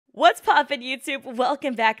What's poppin', YouTube?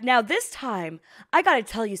 Welcome back. Now, this time, I gotta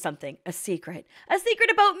tell you something. A secret. A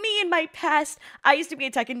secret about me and my past. I used to be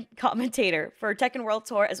a Tekken commentator for Tekken World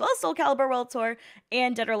Tour, as well as Soul Calibur World Tour,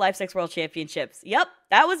 and Dead or Alive 6 World Championships. Yep,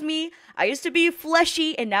 that was me. I used to be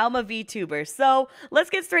fleshy, and now I'm a VTuber. So, let's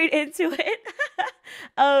get straight into it.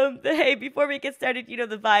 Hey, before we get started, you know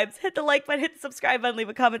the vibes. Hit the like button, hit the subscribe button, leave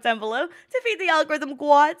a comment down below to feed the algorithm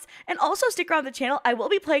quads. And also stick around the channel. I will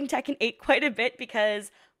be playing Tekken 8 quite a bit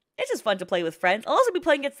because it's just fun to play with friends. I'll also be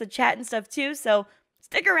playing against the chat and stuff too, so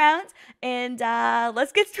stick around and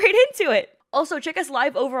let's get straight into it. Also, check us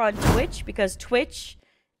live over on Twitch because Twitch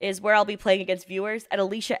is where I'll be playing against viewers at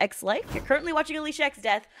Aliciaxlife. You're currently watching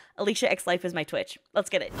Aliciaxdeath. Aliciaxlife is my Twitch.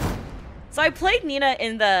 Let's get it. So I played Nina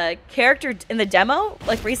in the demo,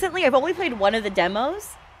 like recently. I've only played one of the demos.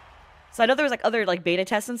 So I know there was like other like beta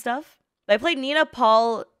tests and stuff. But I played Nina,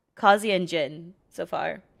 Paul, Kazuya, and Jin so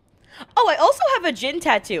far. Oh, I also have a Jin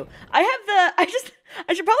tattoo. I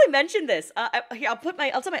should probably mention this. Here, I'll tell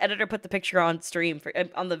my editor to put the picture on stream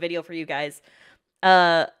on the video for you guys.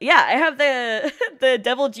 Yeah, I have the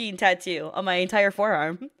Devil Gene tattoo on my entire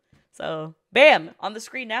forearm. So, bam, on the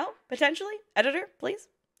screen now, potentially. Editor, please.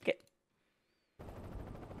 Okay.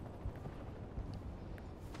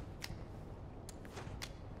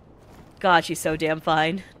 God, she's so damn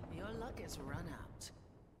fine. Your luck has run out.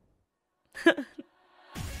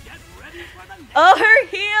 Oh, her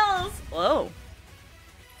heels! Whoa.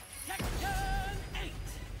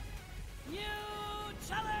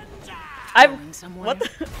 What the?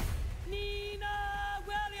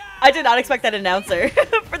 I did not expect that announcer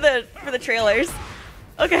for the trailers.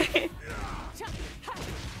 Okay.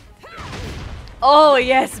 Oh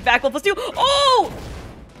yes, back 1 plus 2. Oh!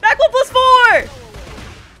 Back 1 plus 4!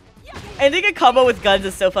 I think a combo with guns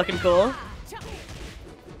is so fucking cool.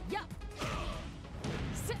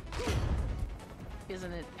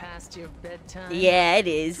 Isn't it past your bedtime? Yeah, it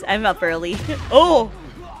is. I'm up early. Oh!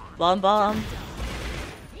 Bomb.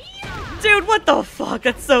 Dude, what the fuck?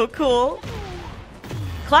 That's so cool.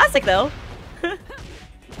 Classic, though.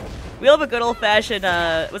 We have a good old-fashioned,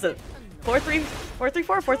 was it 4-3?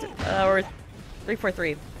 4-3-4? 4-3, or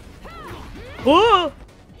 3-4-3. Ooh!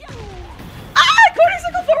 Ah! Quarter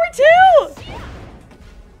circle forward, too!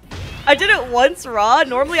 I did it once raw.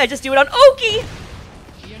 Normally, I just do it on Oki!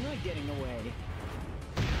 You're not getting away.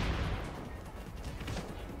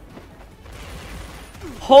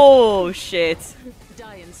 Oh, shit.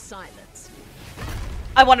 Die in silence.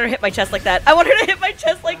 I want her to hit my chest like that. I want her to hit my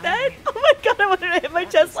chest like that. Oh my god, I want her to hit my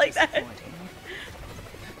chest like that.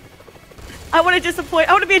 I want to disappoint.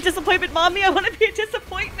 I want to be a disappointment, mommy. I want to be a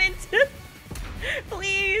disappointment.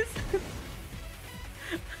 Please.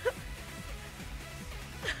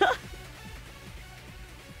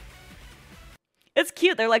 It's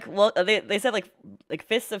cute. They're like, well, they said like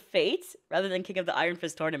Fists of Fate rather than King of the Iron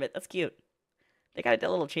Fist tournament. That's cute. They got a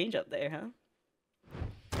little change up there, huh?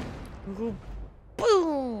 Ooh,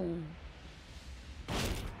 boom.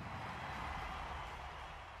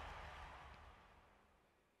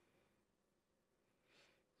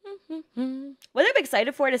 What I'm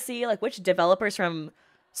excited for to see like which developers from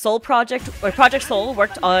Soul Project or Project Soul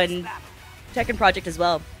worked on Tekken Project as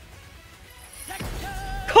well.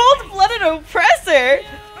 Cold-blooded oppressor.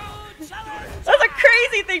 That's a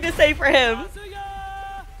crazy thing to say for him.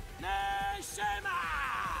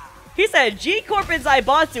 He said, G-Corp and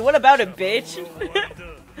Zaibatsu, what about it, bitch?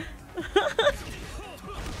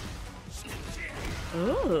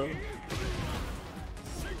 Ooh.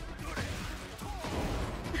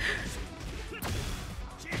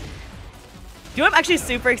 You know what I'm actually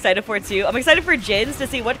super excited for, too? I'm excited for Jins to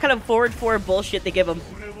see what kind of forward 4 bullshit they give him.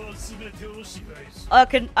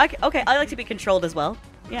 Okay, I like to be controlled as well.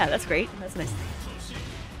 Yeah, that's great. That's nice.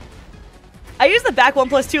 I use the back 1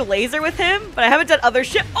 plus 2 laser with him, but I haven't done other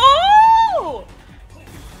shit. Oh!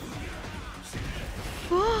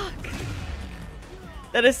 Fuck.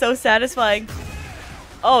 That is so satisfying.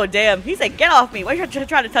 Oh, damn. He said, get off me. What are you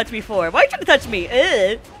trying to touch me for? Why are you trying to touch me?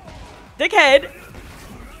 Ugh. Dickhead.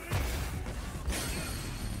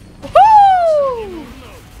 Woo!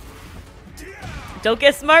 Don't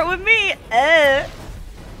get smart with me.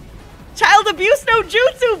 Child abuse no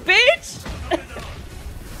jutsu, bitch.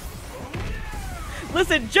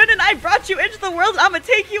 Listen, Jun and I brought you into the world. I'm gonna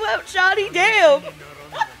take you out, shoddy. Damn.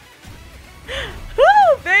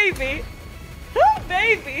 Woo, baby. Woo,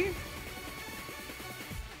 baby.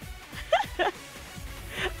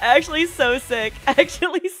 Actually so sick.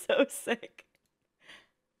 Actually so sick.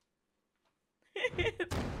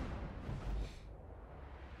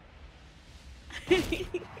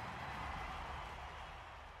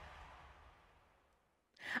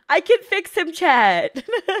 I can fix him, chat.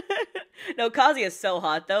 No, Kazuya is so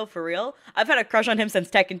hot, though, for real. I've had a crush on him since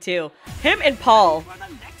Tekken 2. Him and Paul.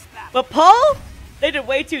 But Paul, they did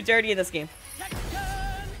way too dirty in this game.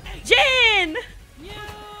 Jin!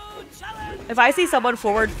 If I see someone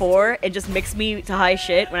forward 4 and just mix me to high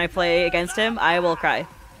shit when I play against him, I will cry.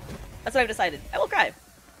 That's what I've decided. I will cry.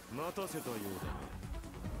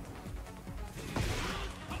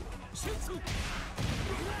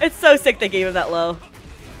 It's so sick they gave him that low.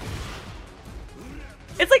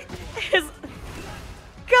 It's like his...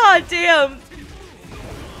 God damn.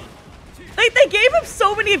 Like, they gave him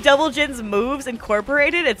so many of Double Jin's moves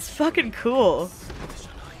incorporated. It's fucking cool.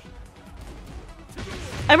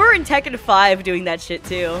 I remember in Tekken 5 doing that shit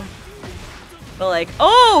too. But like,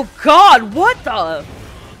 oh god, what the?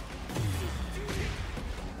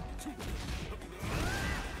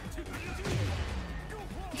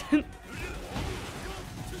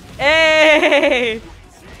 Hey!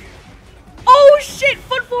 Oh shit!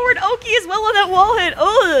 Foot forward Oki as well on that wall hit.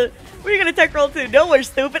 Ugh! We're gonna tech roll too. No, we're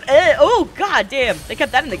stupid. Oh god damn! They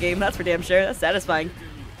kept that in the game. That's for damn sure. That's satisfying.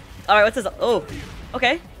 All right, what's this? Oh,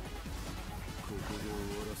 okay.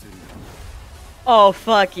 Oh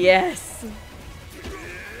fuck yes!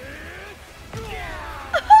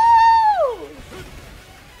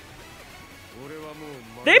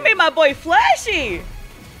 They made my boy flashy.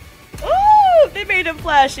 Ooh, they made him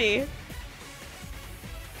flashy.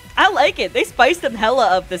 I like it. They spiced him hella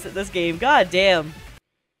up this game. God damn.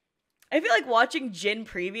 I feel like watching Jin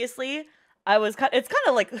previously, it's kind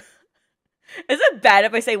of like, is it bad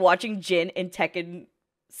if I say watching Jin in Tekken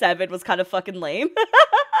 7 was kind of fucking lame?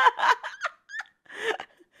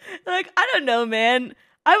 Like, I don't know, man.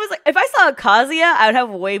 I was like, if I saw a Kazuya, I would have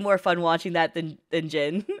way more fun watching that than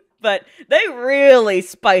Jin. But they really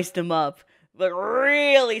spiced him up. Like,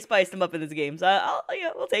 really spiced him up in this game. So,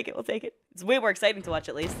 yeah, we'll take it. We'll take it. It's way more exciting to watch,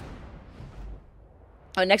 at least.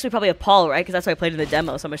 Oh, next we probably have Paul, right? Because that's what I played in the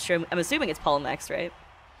demo. So I'm assuming it's Paul next, right?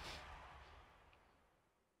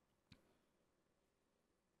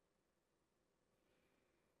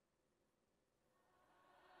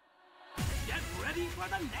 Get ready for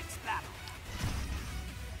the next battle.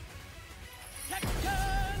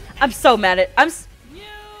 I'm so mad at...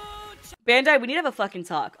 Bandai, we need to have a fucking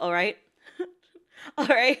talk, alright?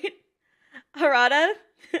 Alright? Harada?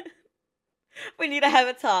 We need to have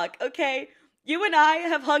a talk, okay? You and I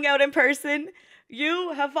have hung out in person.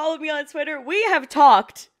 You have followed me on Twitter. We have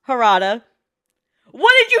talked, Harada.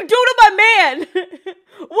 What did you do to my man?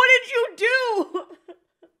 What did you do?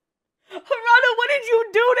 Harada, what did you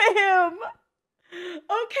do to him?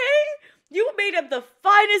 Okay? You made him the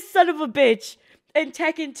finest son of a bitch in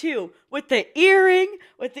Tekken 2. With the earring,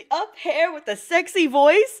 with the up hair, with the sexy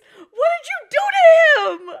voice. What did you do to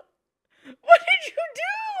him? What did you do?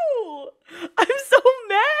 I'm so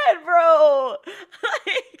mad, bro.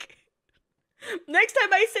 Like, next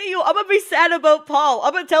time I see you, I'm gonna be sad about Paul.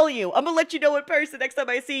 I'm gonna tell you. I'm gonna let you know in person next time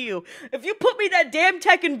I see you. If you put me in that damn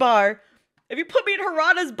Tekken bar, if you put me in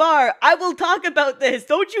Harada's bar, I will talk about this.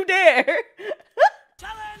 Don't you dare.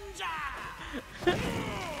 Challenger!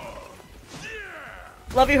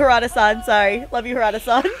 Love you, Harada-san. Sorry. Love you,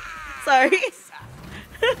 Harada-san. Sorry.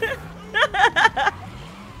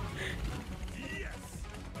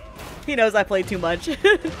 He knows I played too much.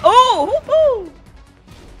 Oh! Woo-hoo!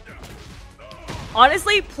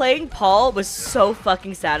 Honestly, playing Paul was so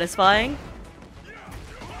fucking satisfying.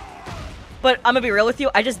 But I'm gonna be real with you,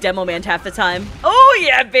 I just demo manned half the time. Oh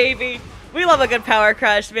yeah, baby! We love a good power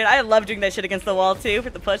crush, man. I love doing that shit against the wall too, for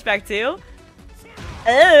the pushback too.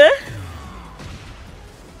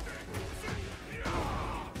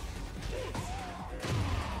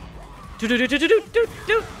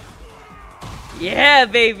 Yeah,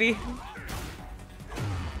 baby.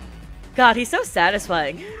 God, he's so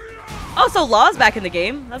satisfying. Oh, so Law's back in the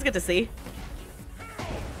game. That's good to see.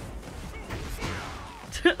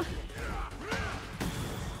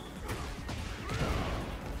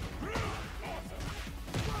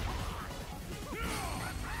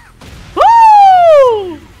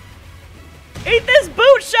 Woo! Eat this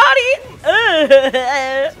boot, shawty!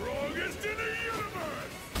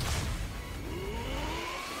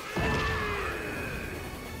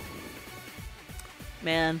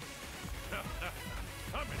 Man.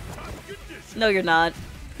 No, you're not.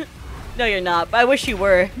 No, you're not. But I wish you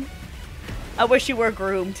were. I wish you were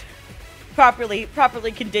groomed. Properly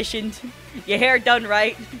conditioned. Your hair done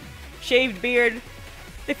right. Shaved beard.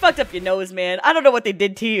 They fucked up your nose, man. I don't know what they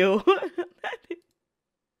did to you.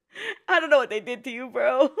 I don't know what they did to you,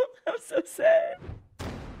 bro. I'm so sad.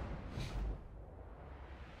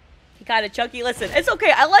 He kind of chunky. Listen, it's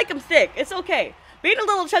okay. I like him thick. It's okay. Being a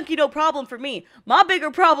little chunky, no problem for me. My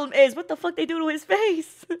bigger problem is what the fuck they do to his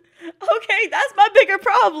face. Okay, that's my bigger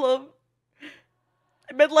problem.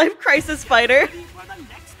 Midlife crisis fighter.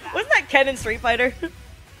 Wasn't that Ken in Street Fighter?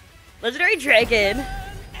 Legendary Dragon. 8.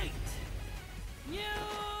 New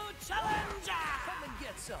challenger. Come and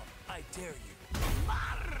get some. I dare you.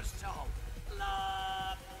 Marshall.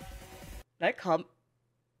 Love.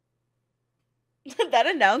 That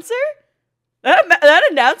announcer? That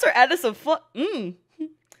announcer added some fun.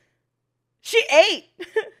 She ate.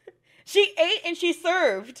 She ate and she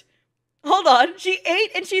served. Hold on. She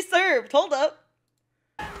ate and she served. Hold up.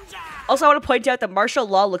 Also, I want to point out that martial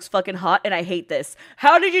law looks fucking hot, and I hate this.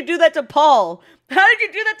 How did you do that to Paul? How did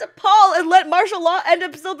you do that to Paul and let martial law end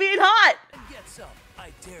up still being hot? Get some.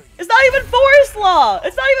 I dare you. It's not even forest law.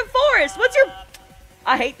 It's not even forest. What's your...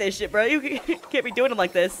 I hate this shit, bro. You can't be doing them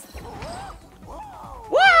like this.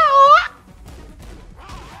 Whoa!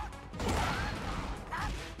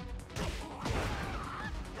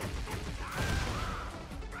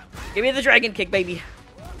 Give me the dragon kick, baby.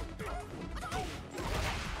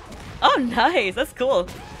 Oh, nice. That's cool.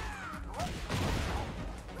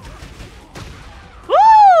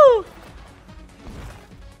 Woo!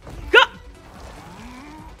 Go!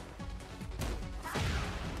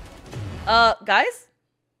 Guys?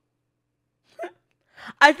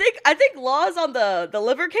 I think Law's on the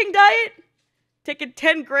Liver King diet. Taking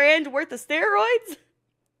 10 grand worth of steroids.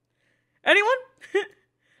 Anyone?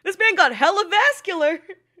 This man got hella vascular.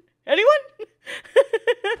 Anyone?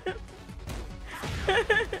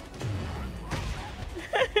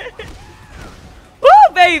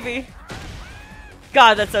 Woo, baby!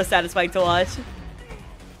 God, that's so satisfying to watch.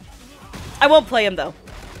 I won't play him though.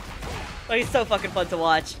 But he's so fucking fun to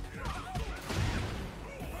watch.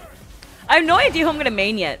 I have no idea who I'm gonna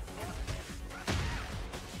main yet.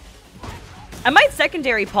 I might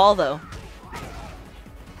secondary Paul though.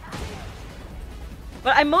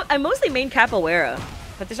 But I mostly main Capoeira.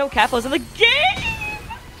 But there's no capos in the game!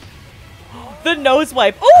 The nose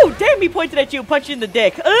wipe. Oh, damn, he pointed at you and punched you in the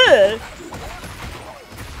dick. Ugh!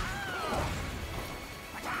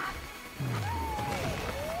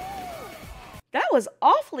 That was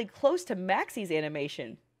awfully close to Maxie's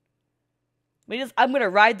animation. When he does, I'm gonna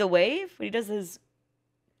ride the wave, when he does his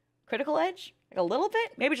critical edge, like a little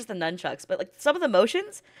bit, maybe just the nunchucks, but like some of the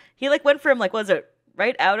motions, he like went from like, what was it,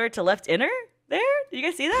 right outer to left inner there? Did you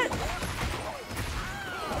guys see that?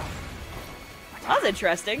 That was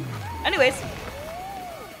interesting. Anyways.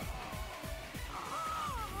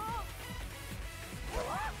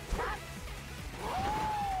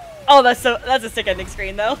 Oh, that's a sick ending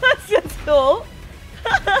screen though. That's cool.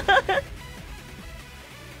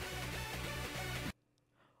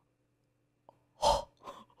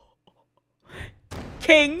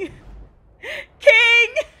 King!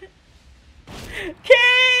 King!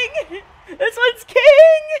 King! This one's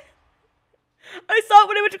King! I saw it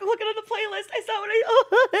when I went to look at it on the playlist. I saw it when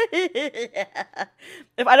I...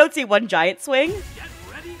 If I don't see one giant swing,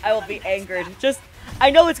 I will be angered. Just, I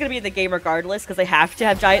know it's going to be in the game regardless, because they have to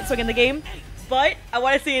have giant swing in the game. But I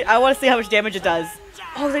want to see how much damage it does.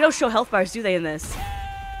 Oh, they don't show health bars, do they, in this?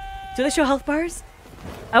 Do they show health bars?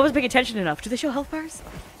 I wasn't paying attention enough. Do they show health bars?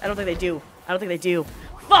 I don't think they do. I don't think they do.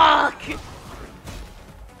 Fuck!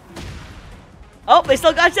 Oh, they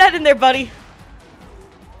still got that in there, buddy.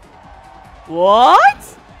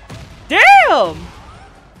 What? Damn!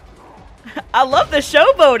 I love the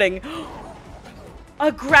showboating.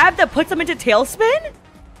 A grab that puts them into tailspin?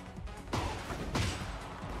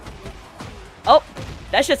 Oh,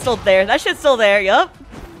 that shit's still there. That shit's still there, yup.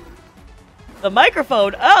 The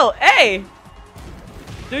microphone. Oh, hey!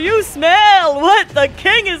 Do you smell what the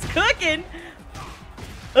king is cooking?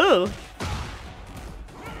 Ooh.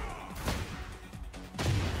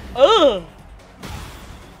 Ooh.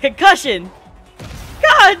 Concussion.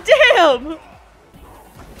 God damn.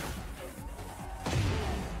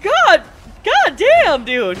 God damn,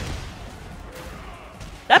 dude.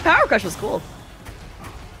 That power crush was cool.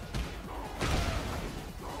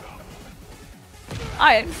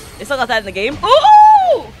 Alright, they still got that in the game.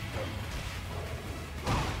 Ooh!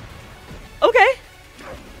 Okay.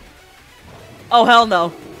 Oh, hell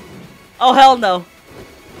no. Oh, hell no.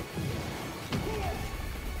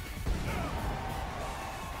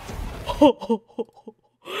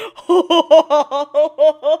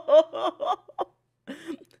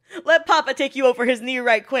 Let Papa take you over his knee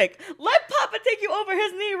right quick. Let Papa take you over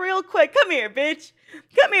his knee real quick. Come here, bitch.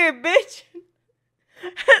 Come here, bitch.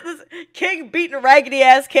 This king beating raggedy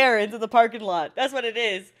ass Karens in the parking lot. That's what it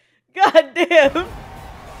is. God damn.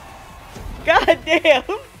 God damn.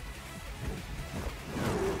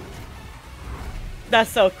 That's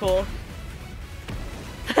so cool.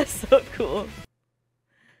 so cool.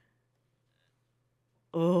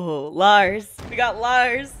 Oh, Lars. We got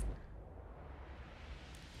Lars.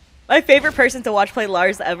 My favorite person to watch play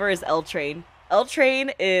Lars ever is L Train. L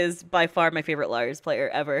Train is by far my favorite Lars player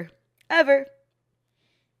ever. Ever.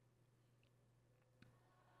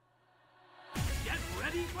 Get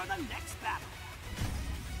ready for the next battle.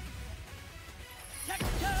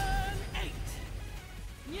 Tekken 8.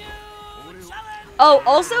 New challenge. Oh,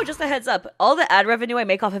 also, just a heads up. All the ad revenue I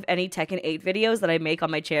make off of any Tekken 8 videos that I make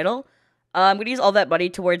on my channel, I'm going to use all that money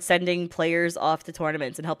towards sending players off to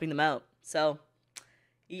tournaments and helping them out. So,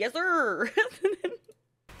 yes, sir.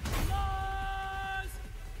 Lars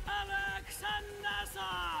Alexander.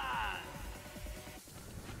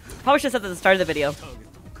 Probably should have said that at the start of the video.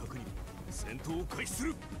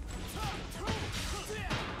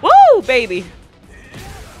 Woo, baby.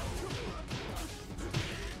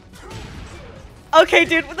 Okay,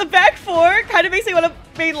 dude, with the back four kind of makes me want to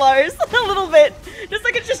main Lars a little bit. Just so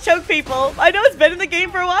I can just choke people. I know it's been in the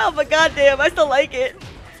game for a while, but goddamn, I still like it.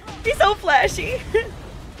 He's so flashy.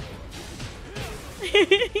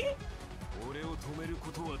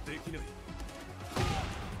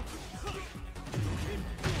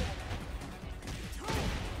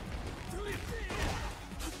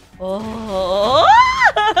 Oh.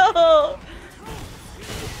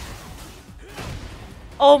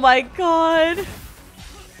 Oh my god.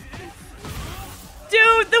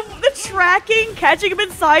 Dude, the tracking, catching him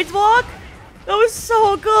in sidewalk, that was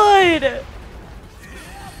so good.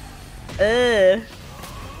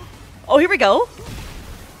 Oh, here we go.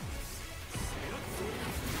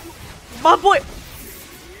 My boy.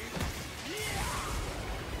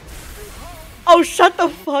 Oh, shut the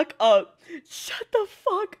fuck up. Shut the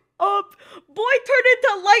fuck up. Boy turned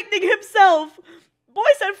into lightning himself. Boy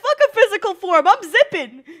said, fuck a physical form. I'm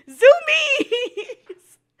zipping.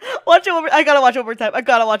 Zoomies. Watch it one more. I gotta watch it one more time. I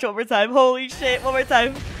gotta watch it one more time. Holy shit. One more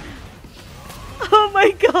time. Oh my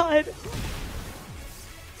god.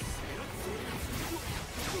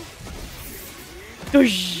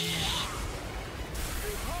 He's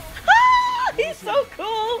so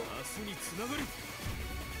cool.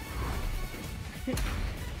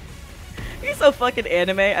 He's so fucking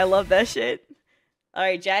anime. I love that shit.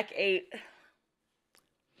 Alright, Jack 8.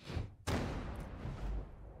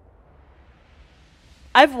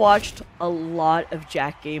 I've watched a lot of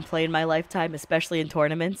Jack gameplay in my lifetime, especially in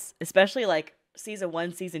tournaments. Especially like Season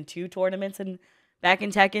 1, Season 2 tournaments and back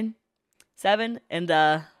in Tekken 7. And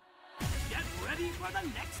Get ready for the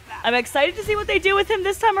next battle. I'm excited to see what they do with him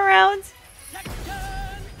this time around.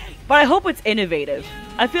 Tekken 8. But I hope it's innovative.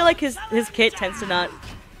 I feel like his kit tends to not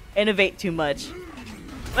innovate too much.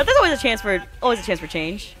 But there's always a chance for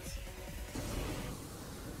change.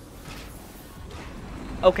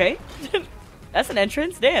 Okay. That's an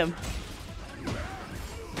entrance, damn.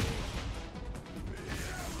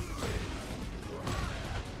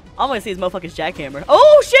 I want to see his motherfucker's jackhammer.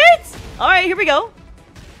 Oh shit! Alright, here we go.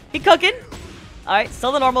 He cooking. Alright,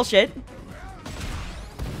 still the normal shit.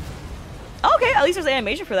 Okay, at least there's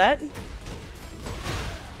animation for that.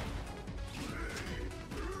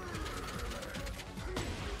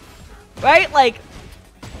 Right? Like,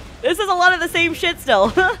 this is a lot of the same shit still.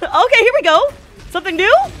 Okay, here we go. Something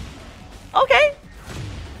new? Okay.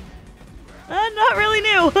 Not really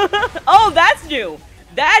new. Oh, that's new.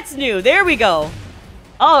 That's new. There we go.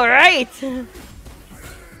 All right.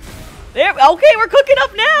 There. Okay, we're cooking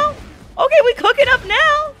up now. Okay, we cooking up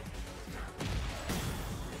now.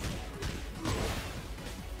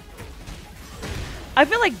 I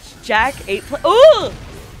feel like Jack 8 play. Ooh.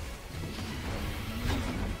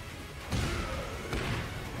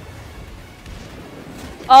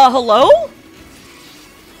 Hello?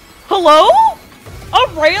 Hello? A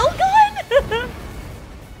railgun?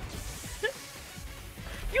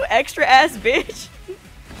 You extra ass bitch.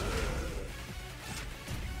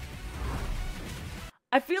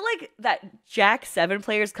 I feel like that Jack 7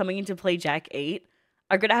 players coming in to play Jack 8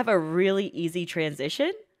 are gonna have a really easy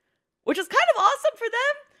transition, which is kind of awesome for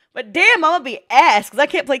them. But damn, I'm gonna be ass because I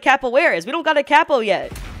can't play capoeiras. We don't got a capo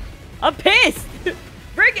yet. I'm pissed.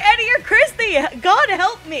 Bring Eddie or Christy. God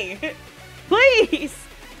help me. Please.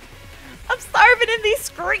 I'm starving in these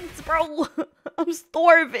streets, bro. I'm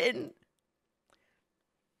starving.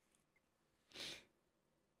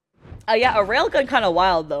 Yeah, a railgun kind of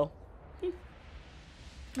wild, though.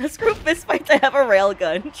 Screw fistfight to have a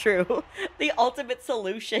railgun. True. The ultimate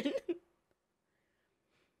solution.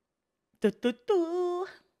 Du-du-du.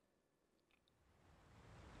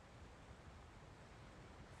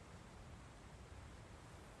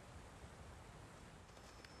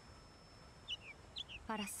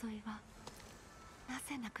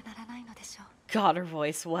 God, her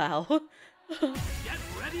voice, wow. Get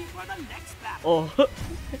ready for the next battle. Oh.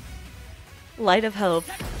 Light of hope.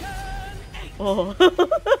 Tekken 8. Oh. New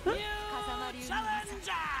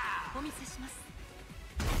challenger.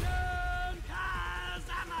 Jun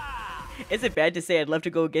Kazama. Is it bad to say I'd love to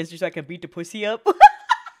go against you so I can beat the pussy up? Someone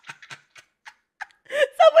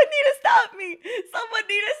need to stop me! Someone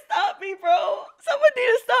need to stop me, bro! Someone need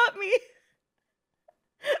to stop me!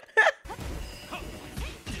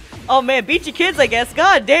 Oh man, beat your kids, I guess.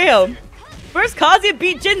 God damn. First Kazuya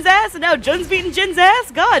beat Jin's ass, and now Jun's beating Jin's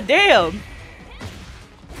ass? God damn.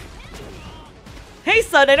 Hey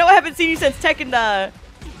son, I know I haven't seen you since Tekken,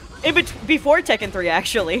 before Tekken 3,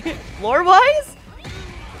 actually. Lore-wise?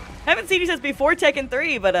 Haven't seen you since before Tekken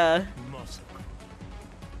 3, but, God.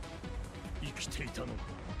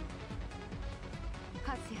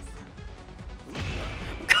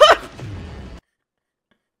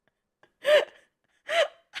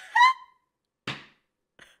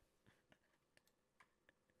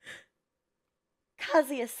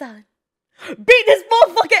 Kazuya-san. Beat this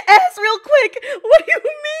motherfucking ass real quick! What do you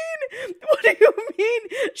mean? What do you mean?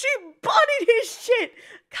 She bodied his shit!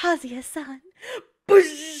 Kazuya-san.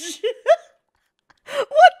 Bush.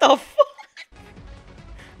 What the fuck?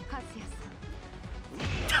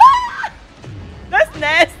 That's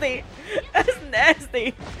nasty! That's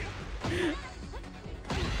nasty!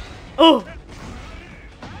 Oh!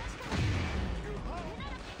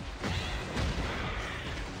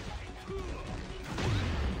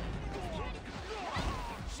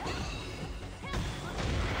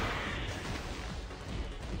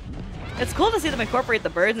 It's cool to see them incorporate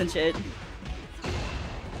the birds and shit.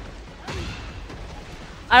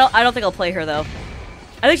 I don't think I'll play her though.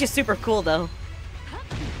 I think she's super cool though.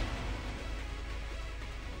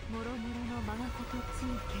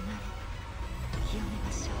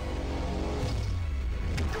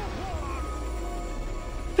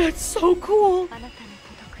 That's so cool.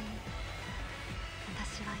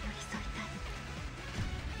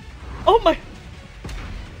 Oh my.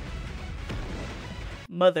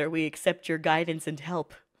 Mother, we accept your guidance and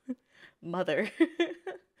help. Mother.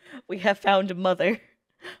 We have found Mother.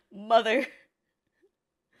 Mother.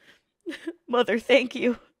 Mother, thank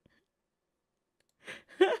you.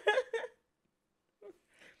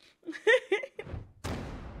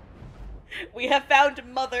 We have found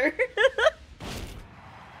Mother.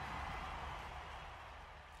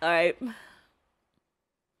 Alright.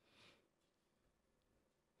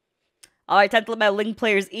 Alright, time to let my Ling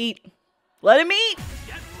players eat. Let him eat!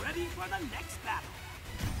 Get ready for the next battle.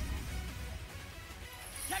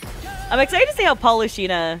 I'm excited to see how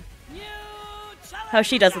Paulushina, New how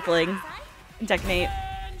she does with Ling in Tekken 8.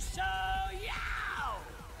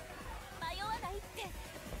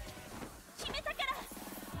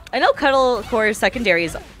 I know Cuddle Core's secondary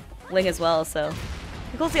is Ling as well, so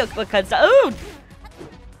we'll see what Cud's does. Ooh!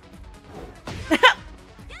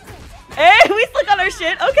 Hey, we still got our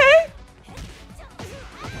shit. Okay.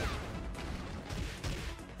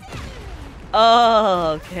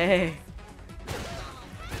 Oh, okay.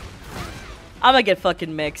 I'm gonna get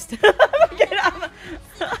fucking mixed.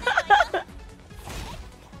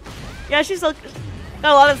 Yeah, she's got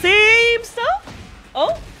a lot of the same stuff.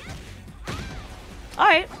 Oh.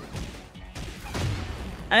 Alright.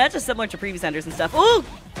 And that's just similar to previous enders and stuff. Ooh!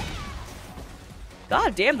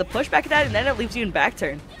 God damn, the pushback of that, and then it leaves you in back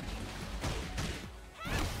turn.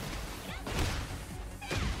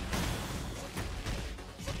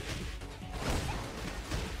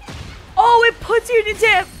 Oh, it puts you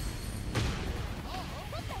into...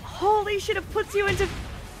 Holy shit, it puts you into...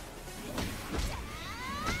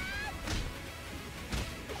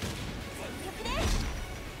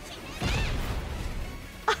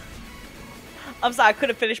 I'm sorry, I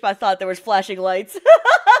couldn't finish my thought. There was flashing lights.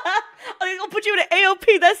 I'm gonna put you in an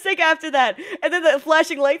AOP. That's sick after that. And then the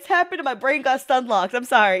flashing lights happened and my brain got stun locked. I'm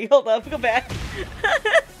sorry. Hold up. Go back.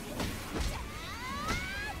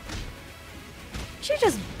 She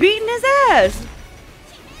just beating his ass.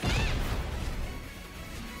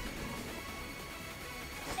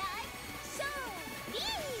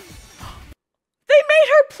 They made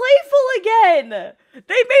her playful again.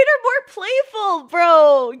 They made her more playful,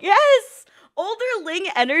 bro. Yes. Older Ling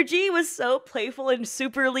energy was so playful and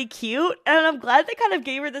superly cute, and I'm glad they kind of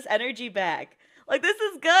gave her this energy back. Like, this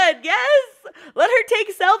is good. Yes! Let her take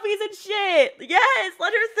selfies and shit. Yes!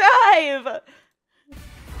 Let her thrive.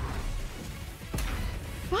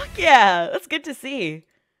 Fuck yeah. That's good to see.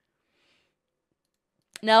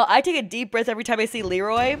 Now, I take a deep breath every time I see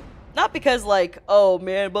Leroy. Not because, like, oh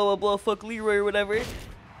man, blah, blah, blah, fuck Leroy or whatever.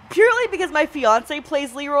 Purely because my fiance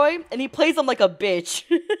plays Leroy, and he plays him like a bitch.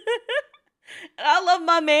 And I love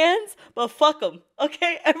my mans, but fuck him.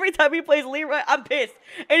 Okay? Every time he plays Leroy, I'm pissed.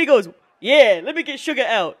 And he goes, yeah, let me get Sugar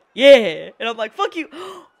out. Yeah. And I'm like, fuck you.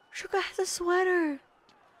 Sugar has a sweater.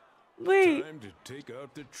 Wait. Time to take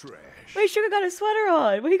out the trash. Wait, Sugar got a sweater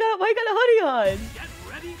on. Why he got a hoodie on? Get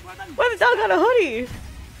ready for the Why next the dog got a hoodie?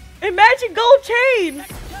 And matching gold chain.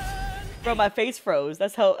 Bro, my face froze.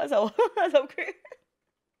 That's how crazy.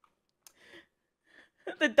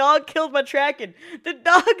 The dog killed my tracking. The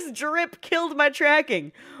dog's drip killed my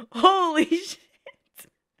tracking. Holy shit.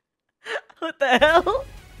 What the hell?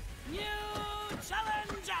 new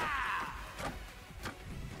challenger.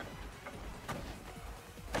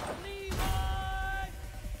 Leroy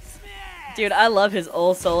Smith. Dude, I love his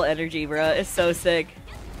old soul energy, bro. It's so sick.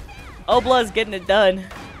 Obla's getting it done.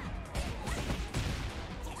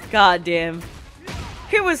 God damn.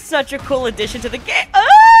 He was such a cool addition to the game.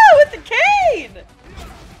 Oh, with the cane!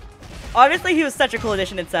 Honestly, he was such a cool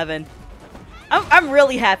addition in 7. I'm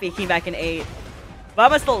really happy he came back in 8.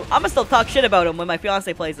 But I'ma still talk shit about him when my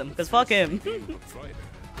fiance plays him, because fuck him. Fighter,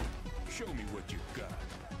 show me what you got.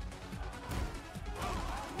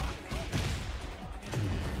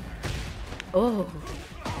 Oh.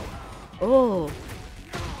 Oh.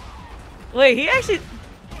 Wait, he actually...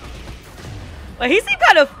 Wait, he seemed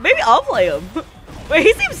kind of... Maybe I'll play him. Wait,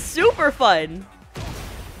 he seems super fun.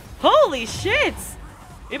 Holy shit.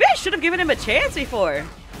 Maybe I should have given him a chance before.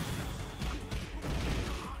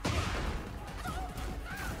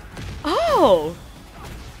 Oh.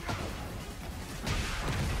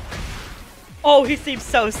 Oh, he seems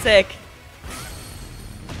so sick.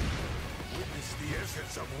 Witness the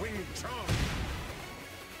essence of Wing Chun.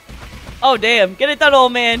 Oh, damn. Get it done,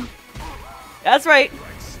 old man. That's right.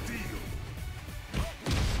 Like steel.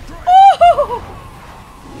 Oh!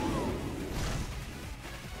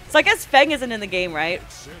 So I guess Feng isn't in the game, right?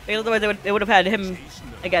 Otherwise they would have had him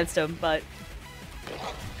against him, but...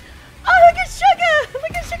 Oh, look at Sugar!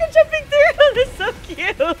 Look at Sugar jumping through! That's so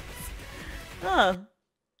cute! Huh.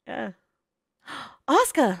 Yeah.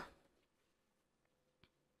 Oscar!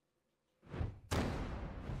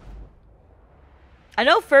 I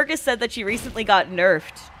know Fergus said that she recently got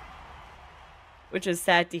nerfed. Which is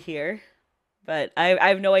sad to hear. But I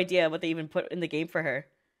have no idea what they even put in the game for her.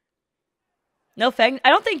 No Feng? I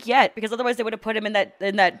don't think yet, because otherwise they would have put him in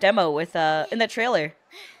that demo with in that trailer.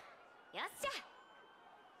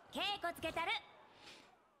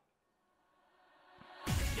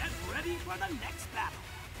 Get ready for the next battle.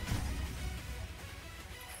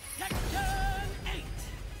 Tekken 8.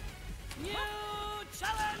 New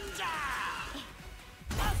challenger.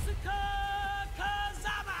 Asuka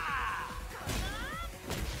Kazama.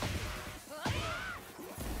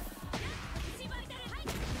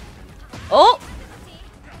 Oh!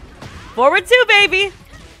 Forward 2, baby!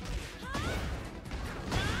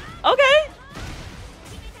 Okay.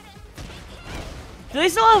 Do they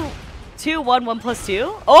still have 2, 1, 1 plus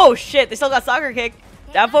 2? Oh shit, they still got soccer kick.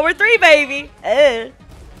 Down forward 3, baby! Woo!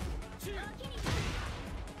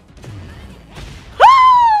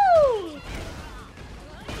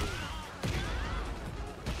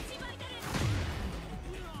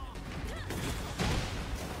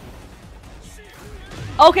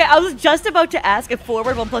 Okay, I was just about to ask if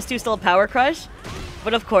forward 1 plus 2 is still a power crush,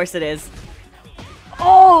 but of course it is.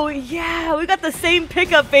 Oh yeah, we got the same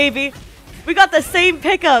pickup, baby. We got the same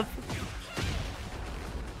pickup.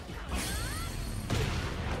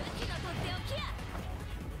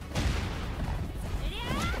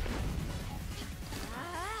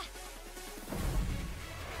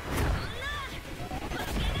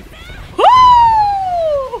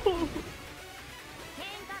 Woo!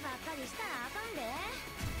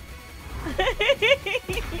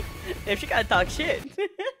 If she gotta talk shit.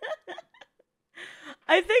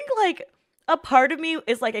 I think like a part of me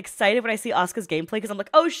is like excited when I see Asuka's gameplay because I'm like,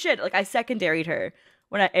 oh shit, like I secondaried her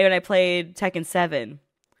when I played Tekken 7.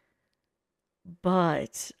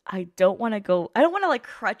 But I don't want to like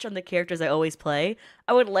crutch on the characters I always play.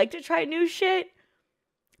 I would like to try new shit,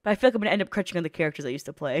 but I feel like I'm gonna end up crutching on the characters I used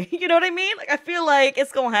to play. You know what I mean? Like I feel like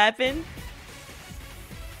it's gonna happen.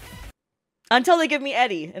 Until they give me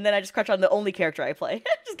Eddie, and then I just crutch on the only character I play.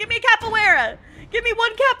 Just give me a capoeira! Give me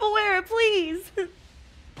one capoeira, please!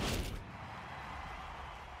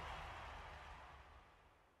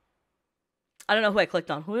 I don't know who I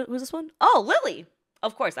clicked on. Who's this one? Oh, Lily!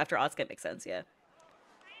 Of course, after Asuka, it makes sense, yeah.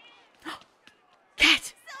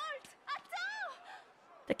 Cat!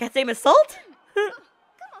 The cat's name is Salt?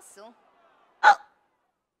 Oh!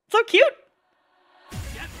 So cute!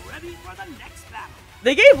 Get ready for the next battle.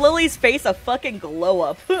 They gave Lily's face a fucking glow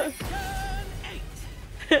up. Tekken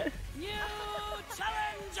 8. New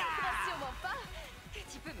challenger.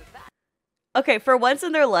 Okay, for once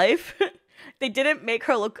in their life, they didn't make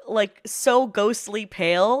her look like so ghostly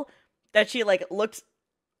pale that she like looked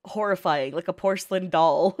horrifying, like a porcelain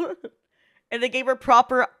doll. And they gave her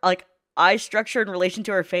proper like eye structure in relation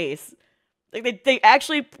to her face. Like they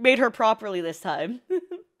actually made her properly this time.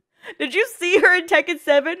 Did you see her in Tekken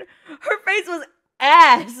 7? Her face was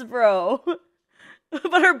ass, bro.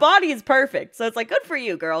 But her body is perfect. So it's like, good for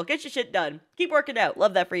you, girl. Get your shit done. Keep working out.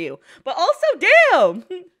 Love that for you. But also, damn!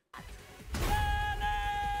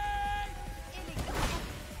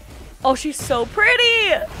 Oh, she's so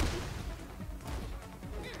pretty!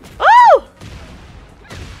 Oh!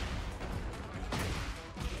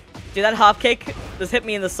 Dude, that hop kick just hit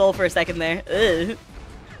me in the soul for a second there. Ugh.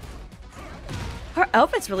 Her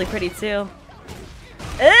outfit's really pretty too.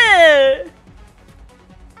 Ugh.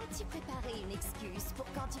 As-tu préparé une excuse pour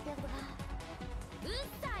quand tu perdras?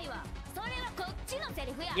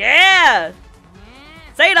 Yeah!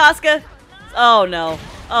 Say it, Asuka! Oh no.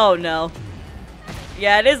 Oh no.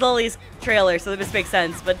 Yeah, it is Lily's trailer, so this makes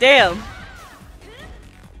sense, but damn.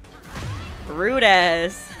 Rude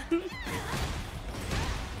ass.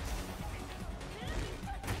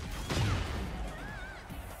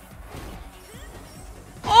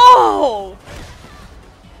 Oh!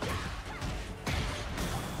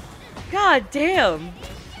 God damn.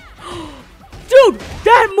 Dude,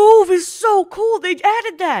 that move is so cool. They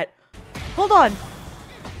added that. Hold on. Dude,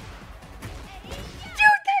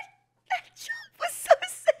 that jump was so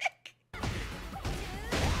sick.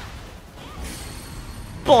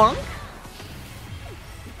 Bonk.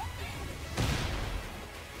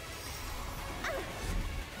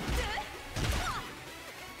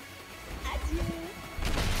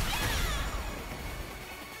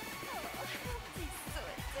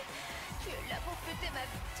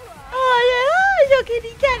 Oh, yeah,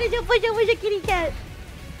 kitty cat, it's a kitty cat.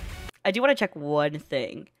 I do want to check one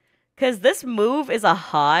thing, because this move is a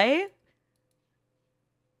high.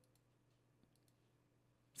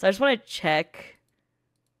 So I just want to check.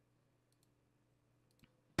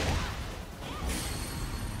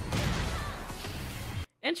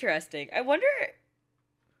 Interesting. I wonder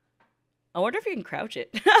if you can crouch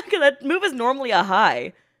it, because that move is normally a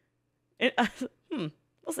high. We'll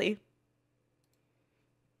see.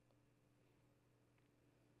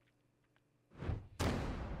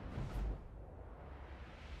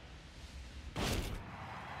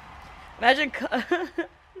 Imagine.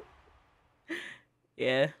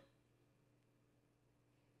 Yeah.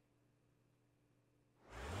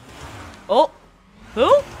 Oh!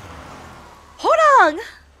 Who? Hold on!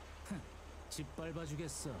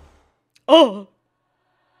 Oh!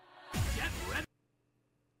 Get ready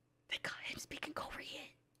They got him speaking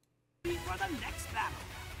Korean. for the next battle.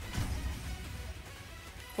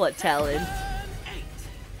 Blood Talon. Tekken 8.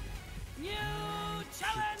 New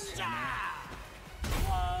challenger.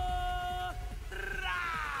 Quadra.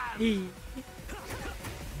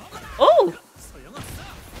 Oh!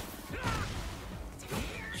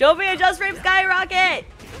 Show me a Just Frame Skyrocket!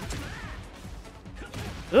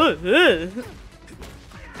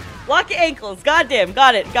 Lock your ankles. Goddamn.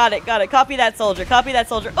 Got it. Got it. Got it. Copy that soldier. Copy that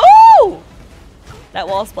soldier. Oh! That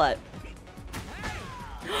wall splat.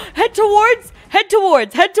 Head towards. Head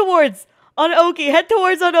towards. Head towards. On Oki. Head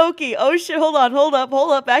towards on Oki. Oh shit. Hold on. Hold up.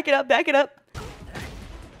 Hold up. Back it up. Back it up.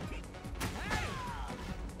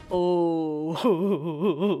 Oh.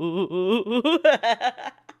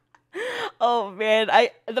 Oh man.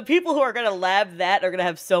 The people who are gonna lab that are gonna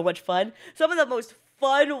have so much fun. Some of the most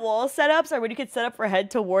fun wall setups are when you can set up for head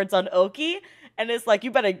towards on Oki, and it's like you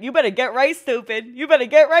better get right, stupid. You better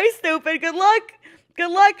get right, stupid. Good luck. Good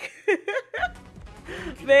luck.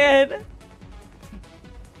 Man.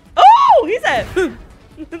 Oh, he said.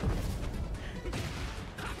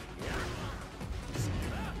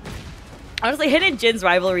 Honestly, Hin and Jin's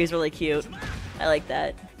rivalry is really cute. I like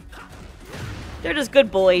that. They're just good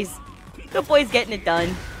boys. Good boys getting it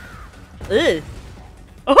done. Ugh.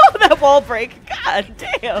 Oh, that wall break. God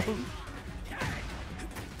damn.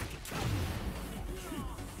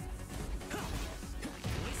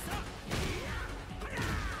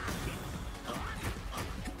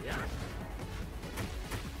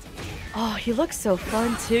 Oh, he looks so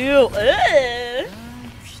fun too. Ugh.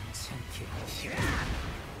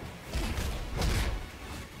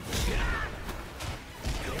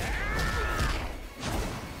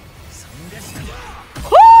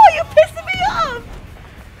 Oh, you pissing me off.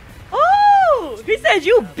 Oh, he said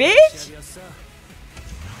you bitch.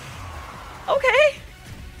 Okay.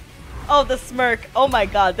 Oh, the smirk. Oh my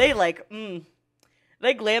god, they like,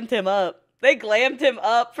 they glammed him up. They glammed him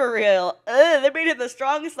up for real. They made him the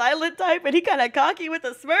strong silent type and he kind of cocky with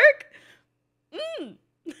a smirk.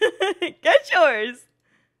 Get yours.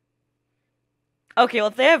 Okay, well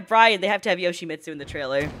if they have Brian, they have to have Yoshimitsu in the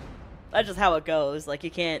trailer. That's just how it goes. Like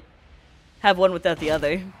you can't have one without the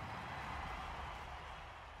other.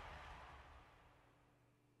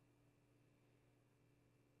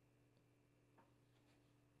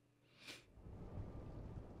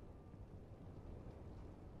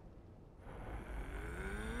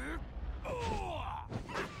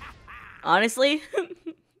 Honestly,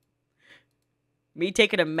 me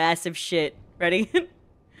taking a massive shit. Ready?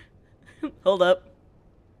 Hold up.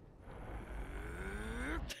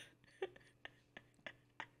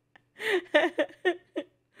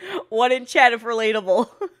 One in chat if relatable.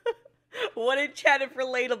 One in chat if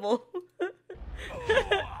relatable. Get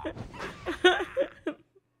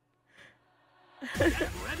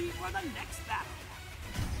ready for the next battle.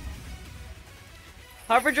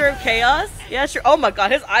 Harbinger of Chaos? Yeah, sure. Oh my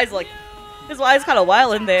god, his eyes kind of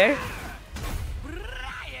wild in there.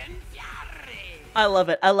 Brian Fury. I love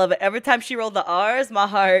it. I love it. Every time she rolled the R's, my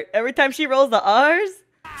heart. Every time she rolls the R's.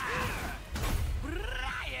 Brian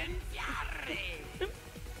Fury.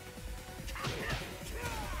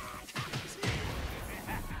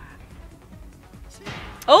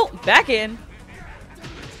 Oh, back in.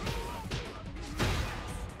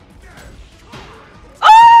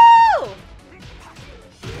 Oh!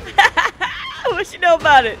 What you know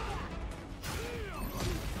about it?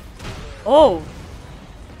 Oh.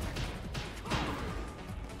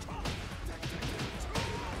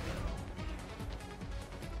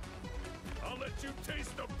 I'll let you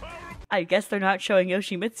taste the power of I guess they're not showing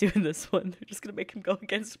Yoshimitsu in this one. They're just gonna make him go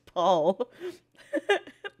against Paul.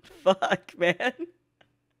 Fuck, man.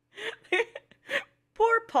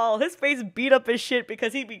 Poor Paul. His face beat up as shit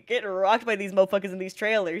because he'd be getting rocked by these motherfuckers in these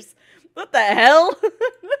trailers. What the hell?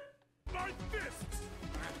 my fists.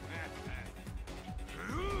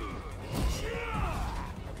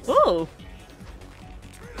 Ooh.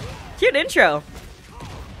 Cute intro.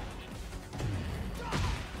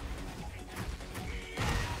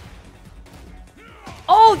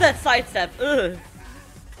 Oh, that sidestep. Ugh.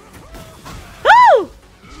 Woo!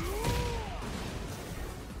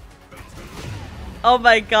 Oh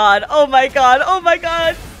my god. Oh my god. Oh my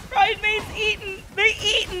god. Bridesmaids eaten. They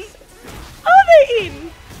eaten. Oh, they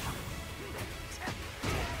eaten.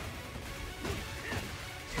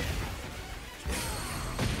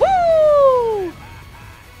 Woo!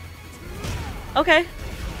 Okay.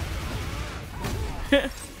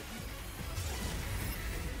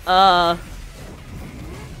 Oh.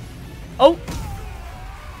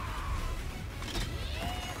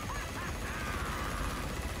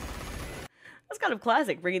 That's kind of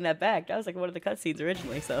classic, bringing that back. That was like one of the cutscenes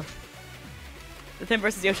originally, so. With him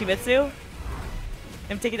versus Yoshimitsu.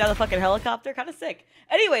 Him taking down the fucking helicopter. Kind of sick.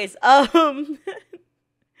 Anyways, I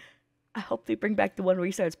hope they bring back the one where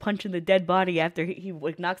he starts punching the dead body after he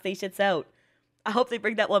like, knocks these shits out. I hope they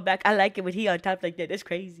bring that one back. I like it when he on top like that. That's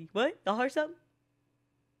crazy. What? Y'all heard something?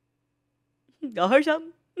 Y'all heard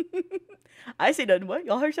something? I say nothing. What?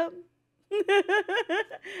 Y'all heard something?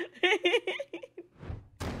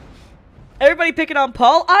 Everybody picking on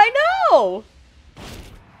Paul? I know!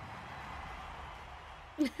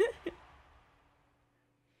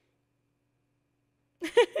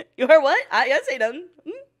 You heard what? I say nothing.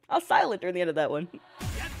 I'll silent during the end of that one.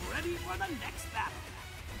 Get ready for the next battle.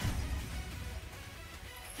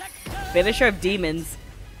 Tekken. Finisher of Demons.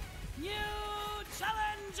 New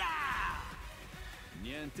challenger.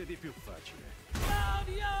 Niente di più facile.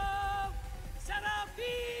 Claudio Serafina.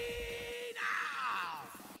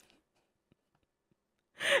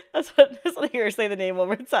 That's what I hear her say the name one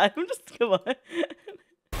more time. Just come on.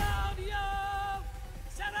 Claudio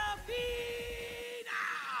Serafina.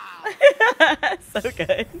 So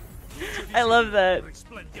good. I love that.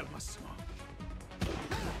 Risplendi al massimo.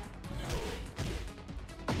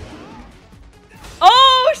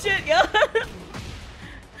 Oh shit, yeah.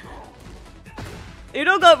 You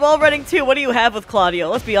don't got wall running too. What do you have with Claudio?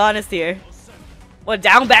 Let's be honest here. What,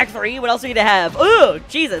 down back 3? What else are you to have? Oh,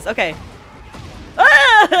 Jesus. Okay.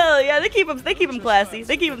 Oh, yeah, they keep him classy.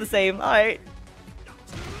 They keep him the same. All right.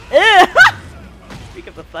 Speak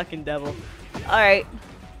of the fucking devil. All right.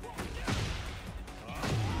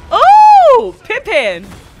 Oh, Pippin.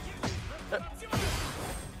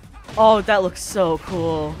 Oh, that looks so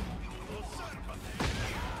cool.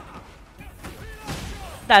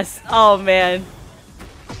 That's, oh man.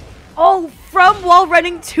 Oh, from wall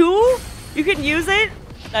running 2? You can use it?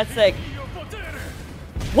 That's sick.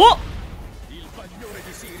 Whoa!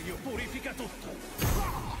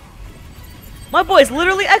 My boy's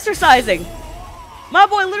literally exercising. My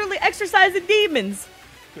boy literally exercising demons.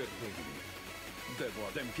 Perdonami. Devo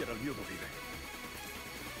adempiere al mio dovere.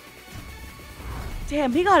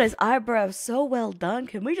 Damn, he got his eyebrows so well done.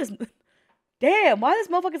 Can we just... Damn, why is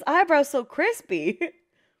this motherfucker's eyebrows so crispy?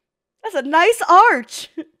 That's a nice arch.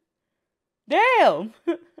 Damn.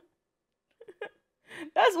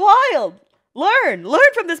 That's wild. Learn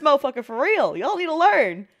from this motherfucker for real. Y'all need to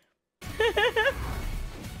learn.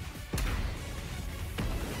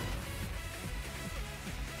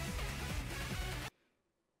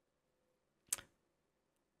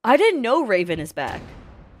 I didn't know Raven is back.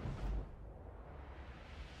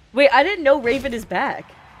 Wait, I didn't know Raven is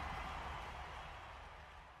back.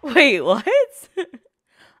 Wait, what?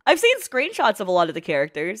 I've seen screenshots of a lot of the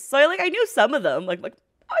characters, so I knew some of them. Like I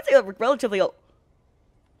would say relatively.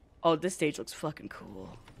 Oh, this stage looks fucking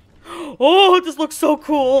cool. Oh, this looks so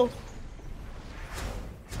cool.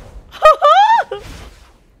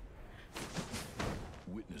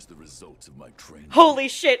 Witness the results of my training. Holy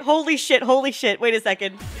shit, holy shit, holy shit. Wait a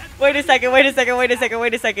second. Wait a second, wait a second, wait a second,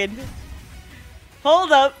 wait a second.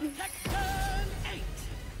 Hold up. Tekken 8.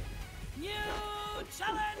 New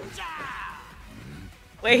challenger.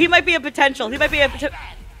 Wait, he might be a potential. He might be a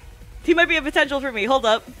potential for me. Hold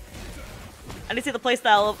up. I need to see the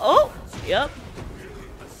playstyle of... Oh! Yep.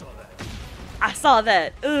 I saw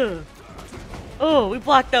that. Ugh. Oh, we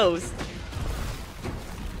blocked those.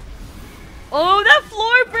 Oh, that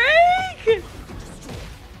floor break!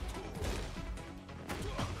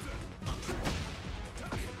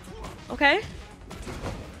 Okay.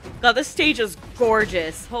 God, this stage is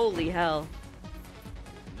gorgeous. Holy hell.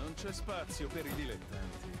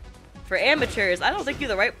 For amateurs, I don't think you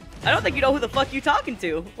know who the fuck you talking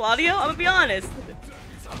to. Claudio, I'm gonna be honest.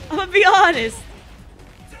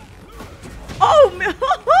 Oh, man.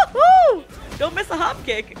 Don't miss a hop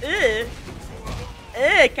kick. Ugh.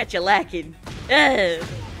 Catch you lacking. Ugh.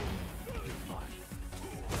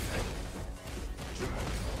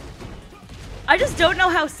 I just don't know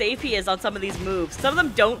how safe he is on some of these moves. Some of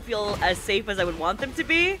them don't feel as safe as I would want them to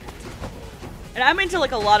be. And I'm into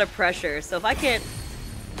like a lot of pressure, so if I can't...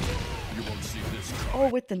 Oh,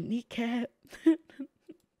 with the kneecap.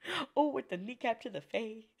 Oh, with the kneecap to the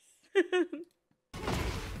face.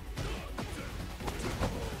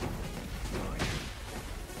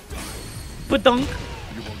 Ba-dunk.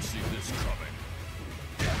 You won't see this coming.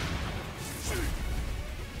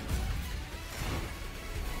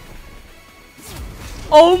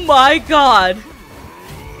 Oh my god.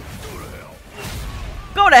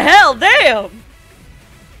 Go to hell, damn.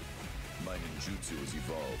 My ninjutsu has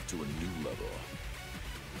evolved to a new level.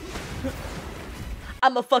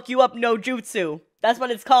 I'ma fuck you up no jutsu. That's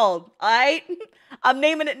what it's called. Alright? I'm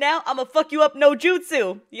naming it now. I'ma fuck you up no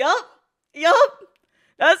jutsu. Yup.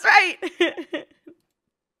 That's right.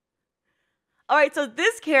 Alright, so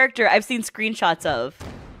this character I've seen screenshots of.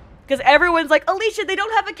 Because everyone's like, Alicia, they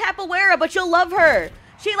don't have a capoeira, but you'll love her.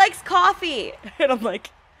 She likes coffee. And I'm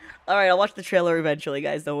like, alright, I'll watch the trailer eventually,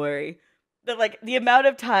 guys. Don't worry. But like, the amount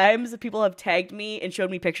of times people have tagged me and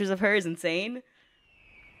showed me pictures of her is insane.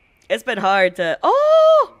 It's been hard to...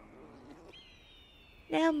 Oh!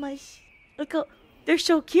 Now look how... They're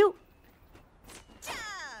so cute.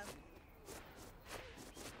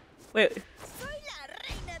 Wait. Soy la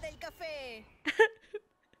reina del café.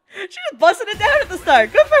 She just busted it down at the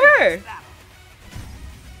start. Good for her.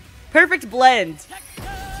 Perfect blend.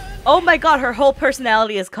 Oh my god, her whole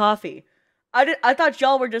personality is coffee. I thought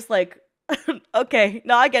y'all were just like, okay,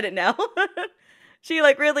 no, I get it now. She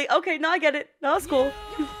like really, okay, no, I get it. No, it's cool.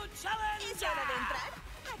 Es hora de entrar.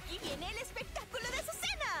 Aquí viene el espectáculo de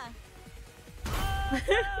Azucena.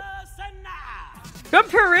 From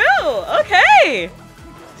Peru. Okay.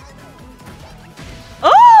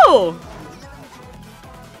 Oh.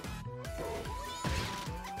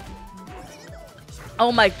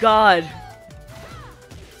 Oh my god.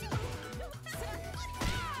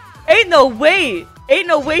 Ain't no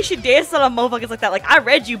way she danced on motherfuckers like that. Like, I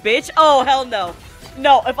read you, bitch. Oh, hell no.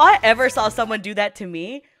 No, if I ever saw someone do that to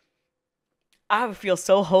me, I would feel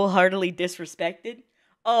so wholeheartedly disrespected.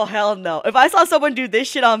 Oh, hell no. If I saw someone do this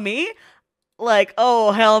shit on me, like,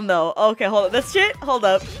 oh, hell no. Okay, hold up. This shit? Hold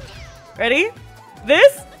up. Ready?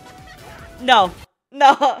 This? No.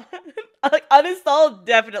 No. Like, uninstall?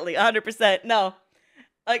 Definitely. 100%. No.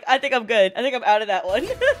 Like, I think I'm good. I think I'm out of that one.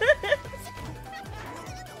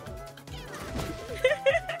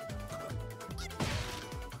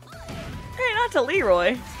 Hey, not to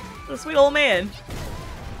Leroy. The sweet old man.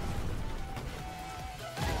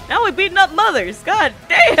 Now we're beating up mothers. God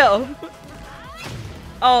damn.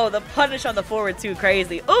 Oh, the punish on the forward too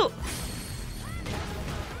crazy. Ooh.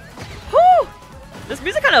 Whew. This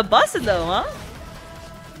music kind of busting though, huh?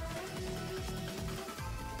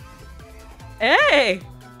 Hey,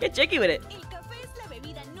 get jiggy with it. El café es la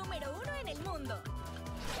bebida número 1 en el mundo.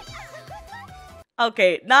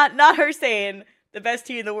 Okay, not her saying the best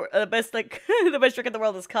tea in the world, the best like the best drink in the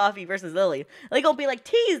world is coffee versus Lily. Like gonna be like,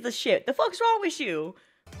 tea's the shit. The fuck's wrong with you?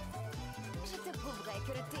 Je te prouverai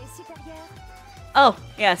que le thé est supérieur. Oh,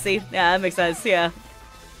 yeah, see? Yeah, that makes sense, yeah.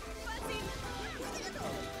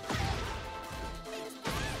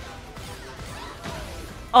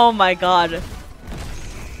 Oh my god.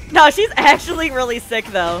 No, she's actually really sick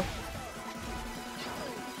though.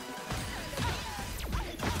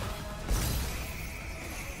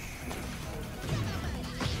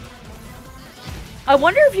 I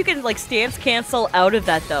wonder if you can like stance cancel out of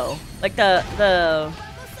that though. Like the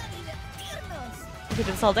you could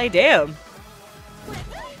just all day, damn.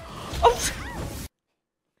 Oh,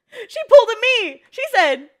 she pulled at me. She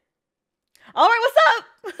said, "All right, what's up?"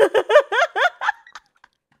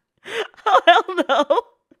 Oh hell no!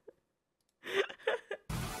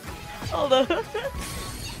 Hold on.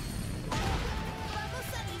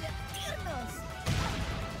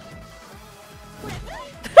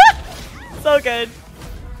 So good.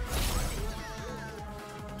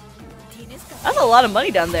 That's a lot of money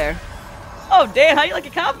down there. Oh damn! How you like a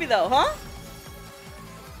coffee though, huh?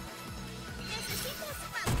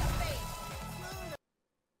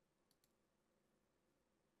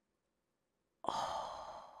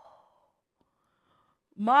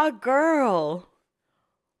 My girl.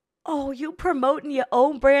 Oh, you promoting your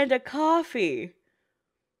own brand of coffee.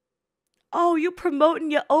 Oh, you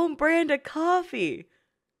promoting your own brand of coffee.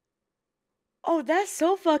 Oh, that's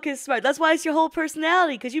so fucking smart. That's why it's your whole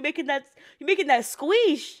personality, because you making that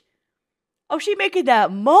squeeze. Oh, she making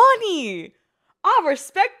that money. I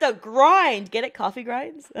respect the grind. Get it? Coffee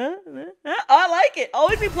grinds? I like it.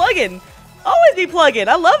 Always be plugging. Always be plugging.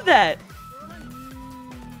 I love that.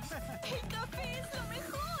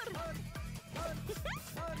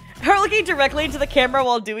 Her looking directly into the camera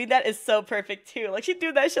while doing that is so perfect too. Like she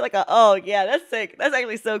do that shit like oh yeah, that's sick. That's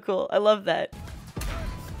actually so cool. I love that.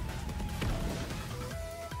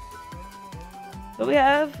 What we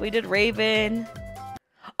have? We did Raven.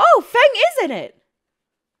 Oh, Feng is in it.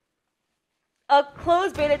 A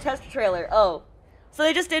closed beta test trailer. Oh, so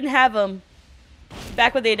they just didn't have him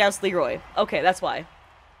back when they announced Leroy. Okay, that's why.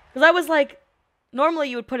 Because I was like,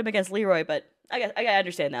 normally you would put him against Leroy, but I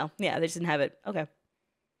understand now. Yeah, they just didn't have it. Okay.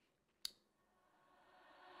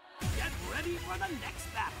 Get ready for the next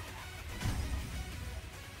battle.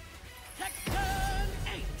 Tekken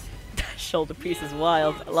 8. Shoulder piece is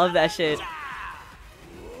wild. I love that shit.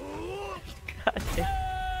 God damn.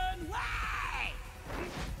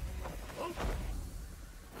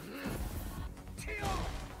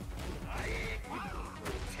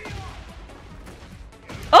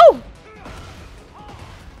 Oh!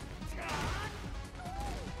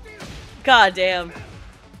 God damn.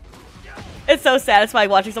 It's so satisfying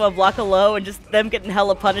watching someone block a low and just them getting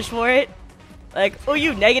hella punished for it. Like, oh,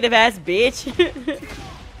 you negative ass bitch. Looks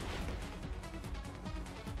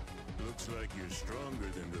like you're stronger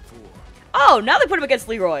than before. Oh, now they put him against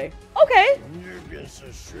Leroy. Okay.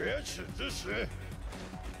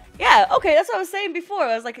 Yeah, okay, that's what I was saying before.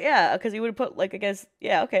 I was like, yeah, because you would have put, like, against...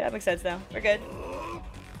 Yeah, okay, that makes sense now. We're good.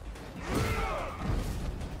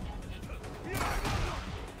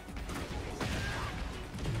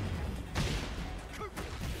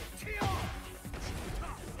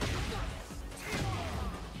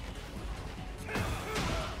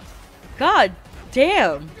 God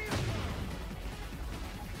damn.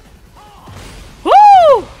 Woo!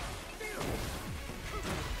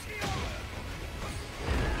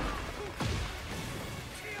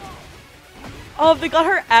 Oh, they got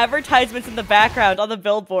her advertisements in the background on the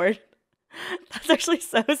billboard. That's actually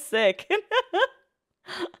so sick.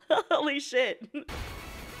 Holy shit.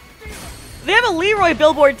 They have a Leroy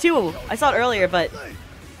billboard too. I saw it earlier, but...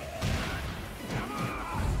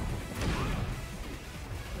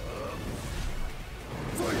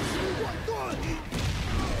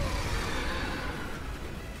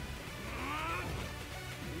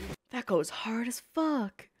 That goes hard as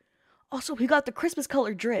fuck. Also, he got the Christmas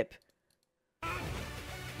color drip.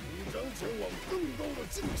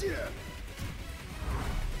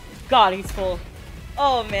 God, he's full.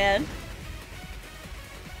 Oh, man.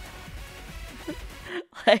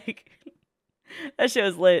 Like, that shit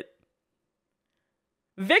was lit.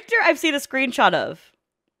 Victor, I've seen a screenshot of.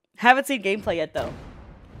 Haven't seen gameplay yet, though.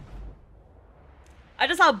 I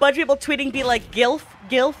just saw a bunch of people tweeting, be like, Gilf,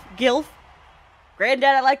 Gilf, Gilf.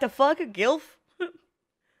 Granddad, I like to fuck a Gilf.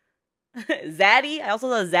 Zaddy. I also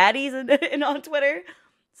saw Zaddies in on Twitter.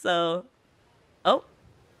 So, oh.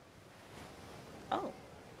 Oh.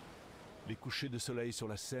 Les couchers de soleil sur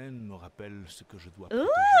la scène me rappellent ce que je dois protéger.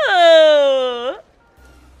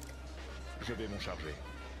 Je vais m'en charger.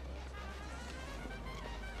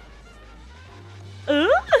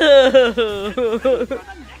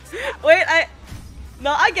 Wait,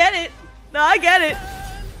 No, I get it. No, I get it.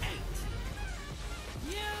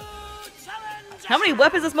 How many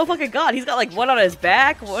weapons this motherfucker got? He's got like one on his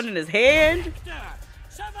back, one in his hand.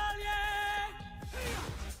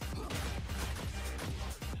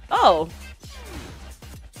 Oh.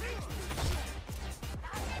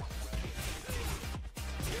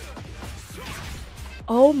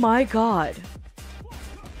 Oh my god.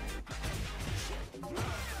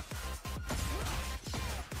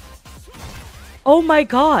 Oh my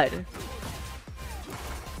god.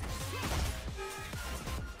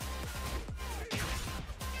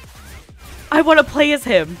 I want to play as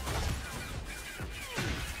him.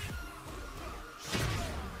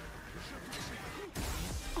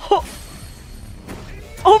 Oh.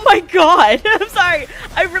 Oh my god. I'm sorry.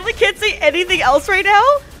 I really can't say anything else right now.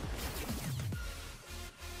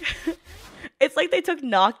 It's like they took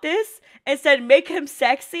Noctis and said, make him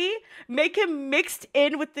sexy, make him mixed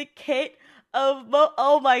in with the kit of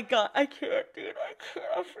oh my god. I can't, dude. I can't.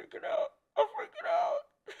 I'm freaking out. I'm freaking out.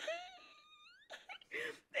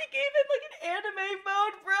 They gave him like an anime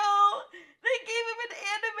mode, bro. They gave him an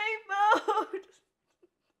anime mode.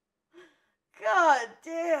 God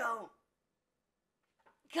damn.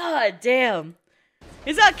 God damn.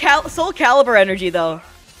 He's got Soul Calibur energy though.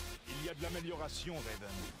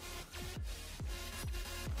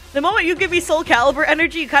 The moment you give me Soul Calibur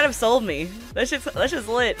energy, you kind of sold me. That's just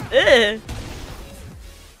lit. Ugh.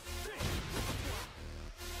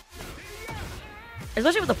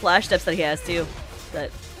 Especially with the flash steps that he has too.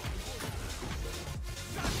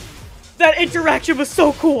 That interaction was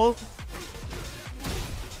so cool.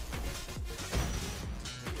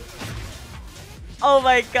 Oh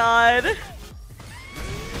my god.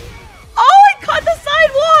 Oh, it caught the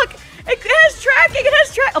sidewalk! It has tracking, it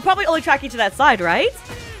has track. Oh, probably only tracking to that side, right?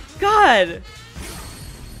 God.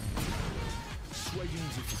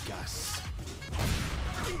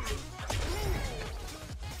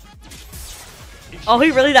 Oh,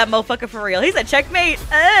 he really that motherfucker for real. He's a checkmate.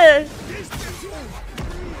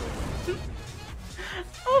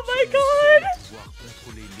 Oh my god.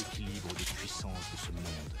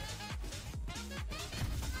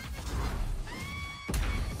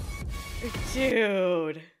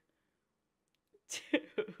 Dude.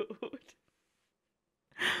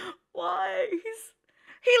 Why?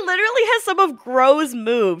 He literally has some of Gro's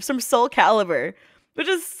moves from Soul Calibur, which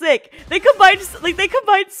is sick. They combined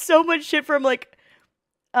so much shit from like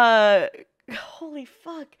holy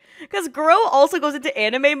fuck. Because Gro also goes into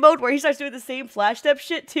anime mode where he starts doing the same flash step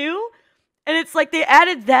shit too. And it's like they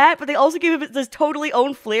added that, but they also gave him this totally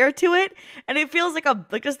own flair to it. And it feels like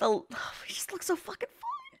he just looks so fucking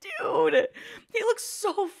fun, dude. He looks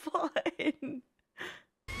so fun.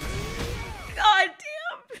 God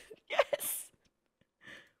damn. Yes.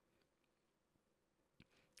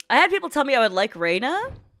 I had people tell me I would like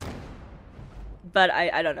Reina, but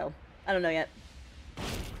I don't know. I don't know yet.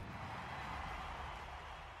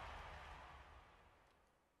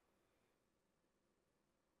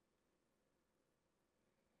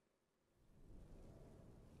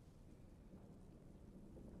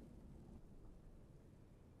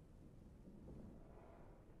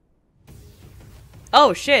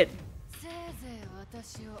 Oh shit.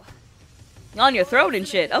 On your throat and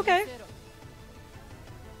shit. Okay.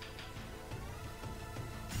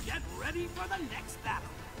 Get ready for the next battle.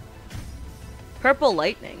 Purple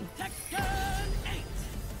lightning. Tekken 8.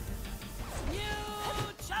 New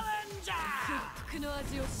challenger.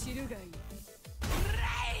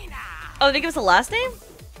 Reina. Oh, did they give us a last name?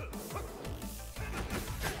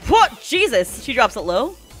 What? Jesus. She drops it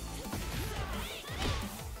low.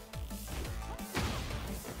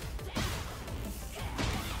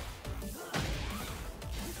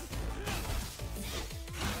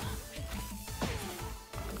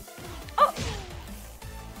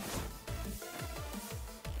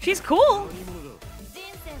 She's cool.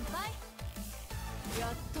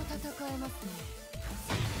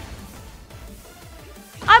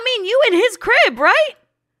 I mean, you in his crib, right?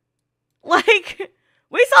 Like,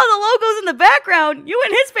 we saw the logos in the background. You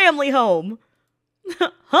in his family home.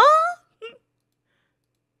 Huh?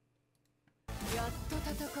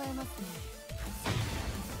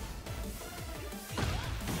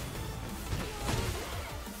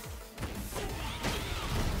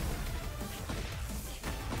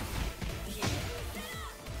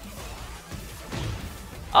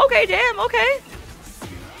 Okay, damn, okay.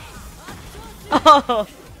 Oh.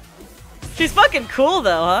 She's fucking cool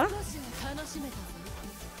though, huh?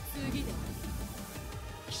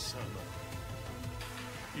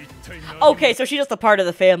 Okay, so she's just a part of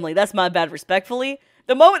the family. That's my bad, respectfully.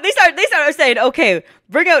 The moment they start saying, okay,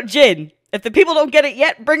 bring out Jin. If the people don't get it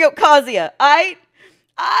yet, bring out Kazuya.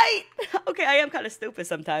 Okay, I am kind of stupid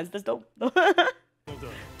sometimes. There's no.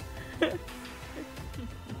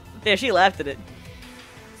 There, she laughed at it.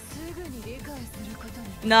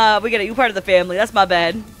 Nah, we get it. You part of the family. That's my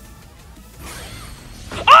bad.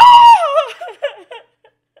 Oh!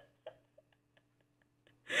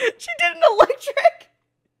 She did an electric.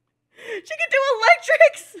 She can do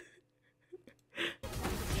electrics.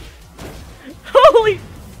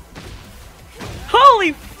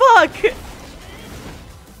 Holy fuck.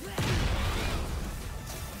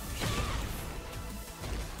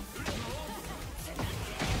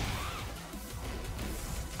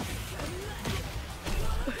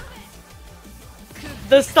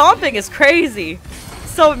 The stomping is crazy.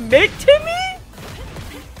 Submit to me?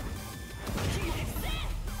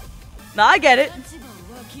 Nah, I get it.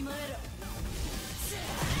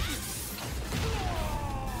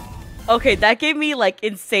 Okay, that gave me like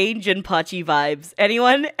insane Jinpachi vibes.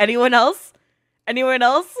 Anyone? Anyone else? Anyone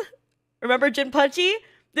else? Remember Jinpachi?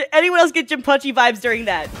 Did anyone else get Jinpachi vibes during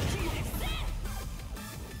that?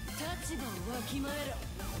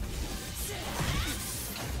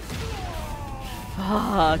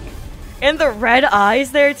 Fuck. And the red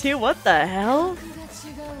eyes there too? What the hell?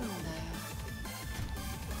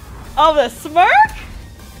 Oh, the smirk?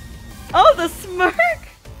 Oh, the smirk?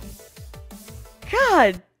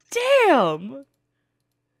 God damn.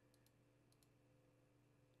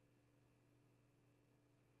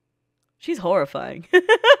 She's horrifying.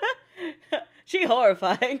 She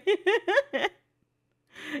horrifying.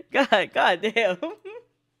 God damn.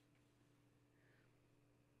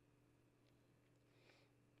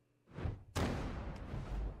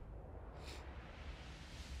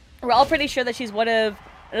 We're all pretty sure that she's another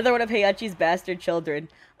one of Heihachi's bastard children.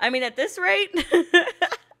 I mean, at this rate,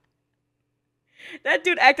 that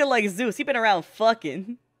dude acted like Zeus. He been around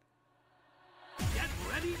fucking. Get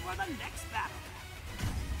ready for the next battle.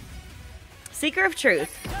 Seeker of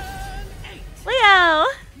Truth. Turn 8. Leo!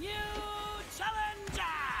 New challenger.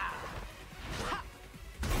 Ha!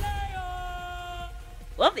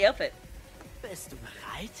 Leo. Love the outfit. Bist du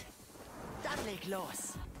bereit? Dann leg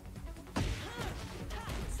los.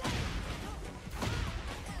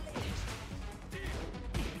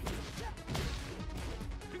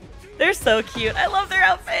 They're so cute. I love their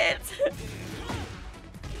outfits. It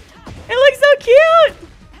looks so cute.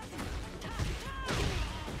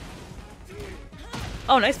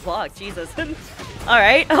 Oh, nice block. Jesus.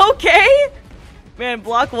 Alright, okay. Man,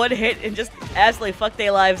 block one hit and just absolutely fuck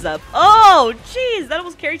their lives up. Oh, jeez. That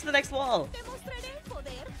almost carried to the next wall.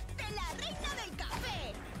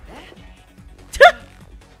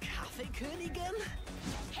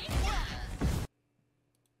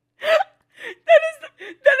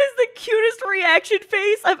 That is the cutest reaction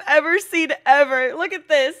face I've ever seen ever. Look at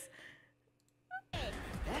this.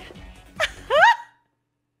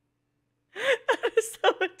 That is so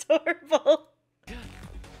adorable.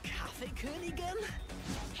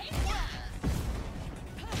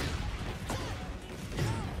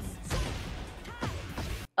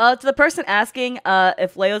 To the person asking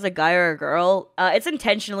if Leo's a guy or a girl, it's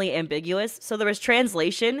intentionally ambiguous. So there was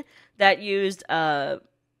translation that used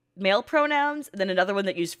male pronouns, and then another one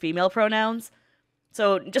that used female pronouns.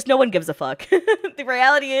 So just no one gives a fuck. The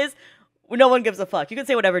reality is, no one gives a fuck. You can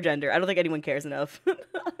say whatever gender. I don't think anyone cares enough.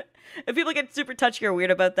 If people get super touchy or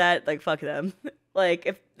weird about that, like, fuck them. Like,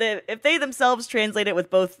 if they themselves translate it with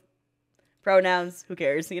both pronouns, who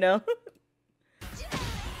cares, you know?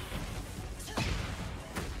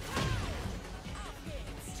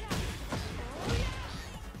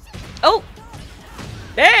 Oh!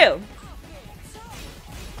 Damn!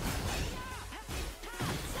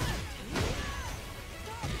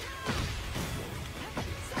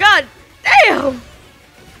 God damn!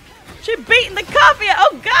 She beating the coffee out.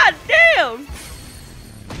 Oh, god damn!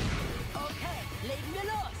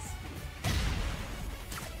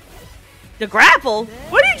 The grapple?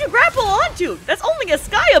 What did you grapple onto? That's only a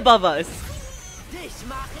sky above us.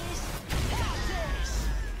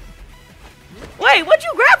 Wait, what'd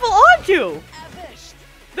you grapple onto?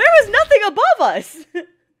 There was nothing above us.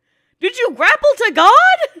 Did you grapple to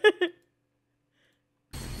God?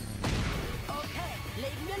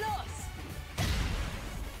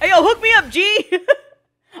 Hey, yo, hook me up, G.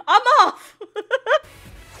 I'm off.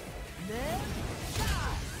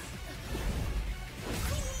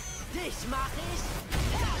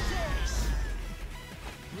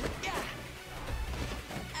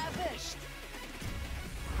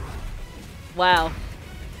 Wow.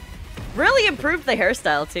 Really improved the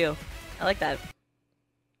hairstyle, too. I like that.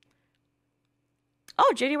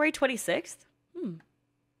 Oh, January 26th?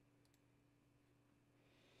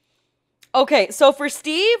 Okay, so for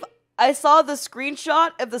Steve, I saw the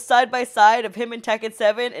screenshot of the side-by-side of him in Tekken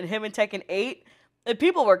 7 and him in Tekken 8, and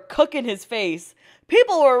people were cooking his face.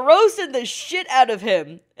 People were roasting the shit out of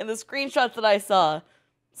him in the screenshots that I saw.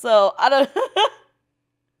 So, I don't...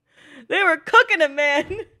 They were cooking him,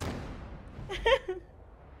 man!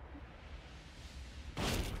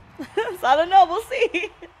 So, I don't know, we'll see.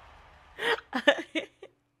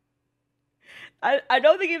 I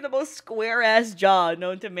don't think he has the most square-ass jaw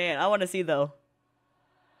known to man. I want to see, though.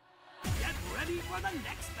 Get ready for the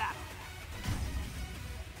next battle.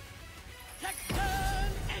 Tekken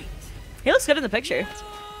 8. He looks good in the picture. New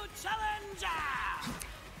challenger.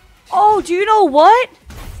 Oh, do you know what?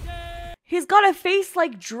 He's got a face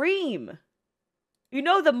like Dream. You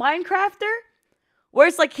know the Minecrafter? Where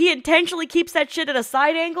it's like he intentionally keeps that shit at a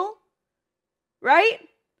side angle? Right?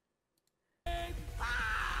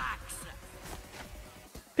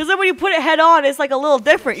 Because then when you put it head on, it's like a little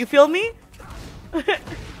different. You feel me?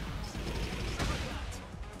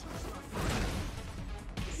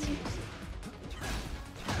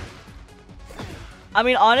 I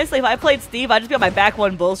mean, honestly, if I played Steve, I'd just be on my back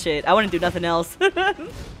one bullshit. I wouldn't do nothing else.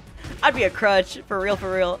 I'd be a crutch. For real,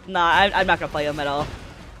 for real. Nah, I'm not gonna play him at all.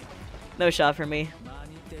 No shot for me.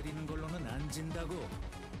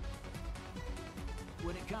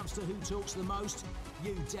 When it comes to who talks the most,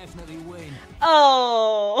 you definitely win.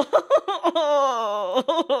 Oh.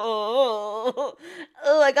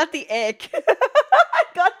 Oh, I got the ick. I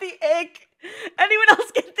got the ick. Anyone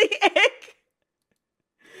else get the ick?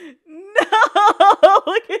 No!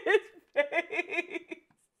 Look at his face.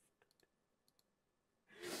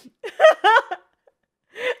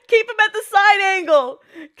 Keep him at the side angle.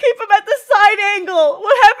 Keep him at the side angle.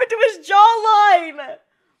 What happened to his jawline?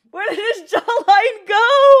 Where did his jawline go?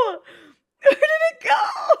 Where did it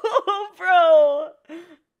go, bro?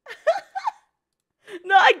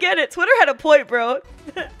 No, I get it. Twitter had a point, bro.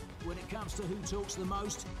 When it comes to who talks the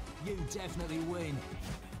most, you definitely win.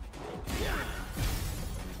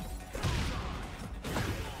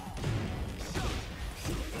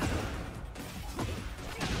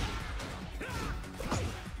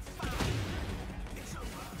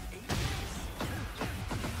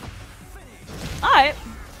 Alright.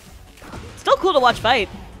 Still cool to watch fight.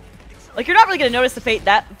 Like, you're not really gonna notice the face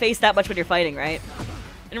that much when you're fighting, right?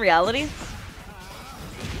 In reality.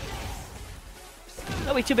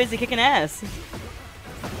 Oh, we too busy kicking ass.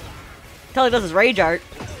 Until he does his rage art.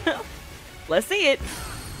 Let's see it.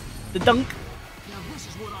 The dunk. Now this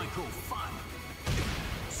is what I call fun.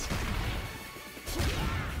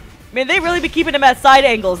 Man, they really be keeping him at side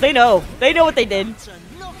angles. They know. They know what they did.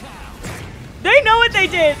 They know what they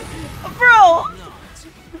did. Bro.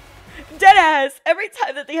 Deadass. Every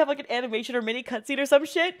time that they have like an animation or mini cutscene or some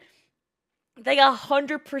shit, they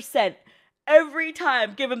 100% every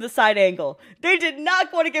time give him the side angle. They did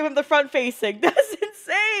not want to give him the front facing. That's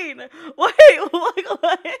insane. Wait, what?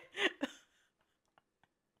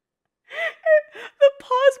 The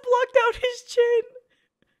paws blocked out his chin.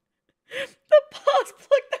 The paws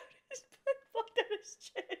blocked out his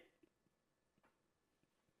chin.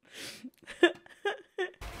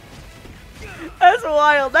 That's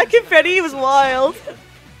wild. That confetti was wild.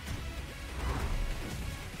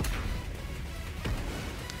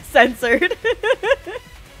 Censored.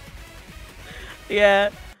 Yeah.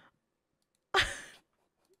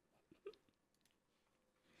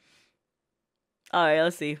 Alright,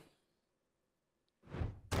 let's see.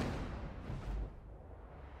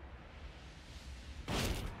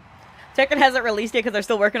 Tekken hasn't released yet because they're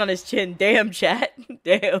still working on his chin. Damn, chat.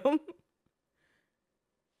 Damn.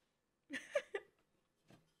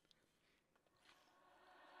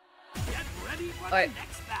 Alright,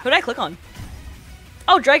 who did I click on?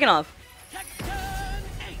 Oh, Dragunov. Tekken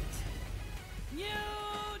 8. New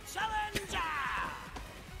challenger.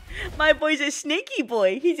 My boy's a sneaky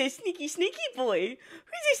boy. He's a sneaky boy.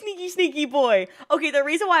 Who's a sneaky boy? Okay, the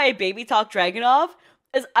reason why I baby talk Dragunov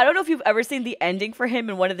is I don't know if you've ever seen the ending for him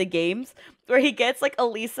in one of the games where he gets like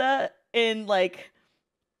Elisa in like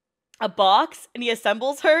a box and he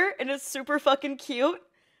assembles her and it's super fucking cute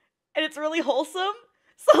and it's really wholesome.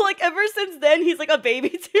 So like ever since then he's like a baby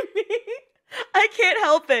to me. I can't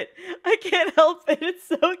help it. I can't help it. It's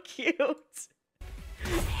so cute.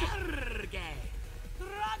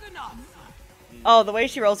 Oh, the way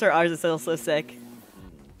she rolls her R's is still so sick.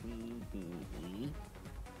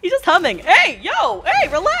 He's just humming. Hey, yo! Hey,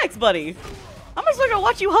 relax, buddy! I'm just gonna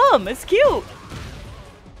watch you hum. It's cute.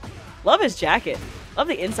 Love his jacket. Love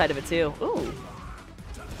the inside of it, too. Ooh.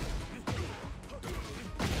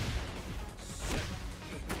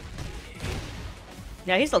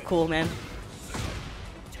 Yeah, he's still cool, man.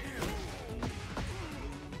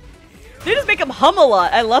 Dude, make him hum a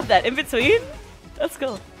lot. I love that. In between? Let's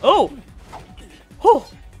go. Oh! Oh!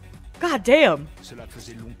 God damn. Cela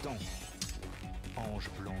faisait longtemps. Ange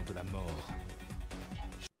blanc de la mort.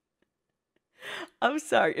 I'm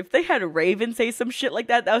sorry. If they had Raven say some shit like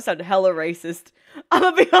that, that would sound hella racist. I'm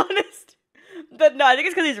gonna be honest. But no, I think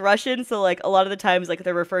it's because he's Russian, so like a lot of the times like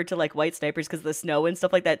they're referred to like white snipers because of the snow and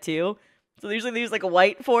stuff like that too. So usually they use like a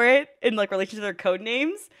white for it in like relation to their code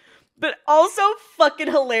names. But also fucking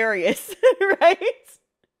hilarious, right?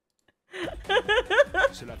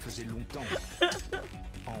 Cela faisait longtemps.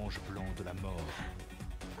 Ange blanc de la mort.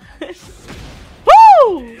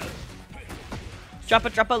 Woo!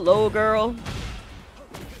 Drop a low, girl.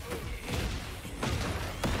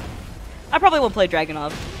 I probably won't play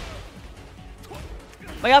Dragunov.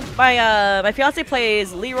 My fiance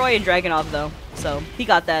plays Leroy and Dragunov though, so he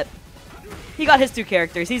got that. He got his 2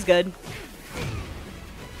 characters. He's good.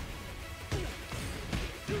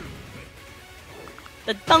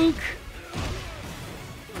 The dunk.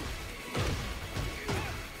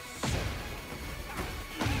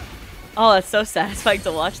 Oh, that's so satisfying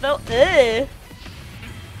to watch though. Ugh.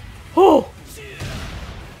 Whew.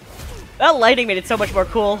 That lighting made it so much more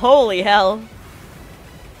cool. Holy hell.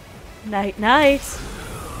 Night, night.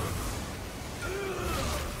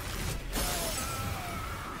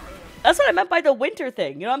 That's what I meant by the winter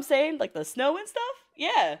thing. You know what I'm saying? Like the snow and stuff?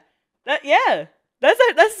 Yeah. Yeah. That's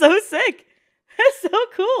so sick. That's so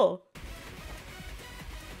cool.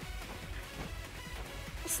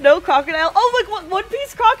 Snow crocodile. Oh, like what, One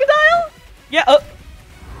Piece crocodile? Yeah. Oh.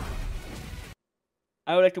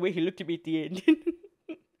 I don't like the way he looked at me at the end.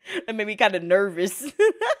 That made me kind of nervous. Yoshimitsu!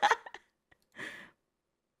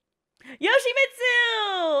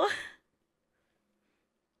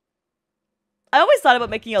 I always thought about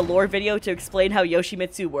making a lore video to explain how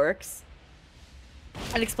Yoshimitsu works.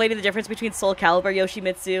 And explaining the difference between Soul Calibur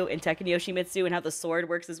Yoshimitsu and Tekken Yoshimitsu and how the sword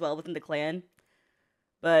works as well within the clan.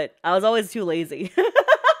 But I was always too lazy.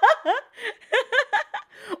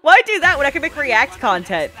 Why do that when I can make react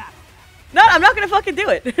content? No, I'm not gonna fucking do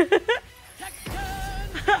it.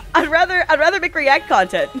 I'd rather make react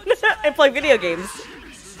content and play video games.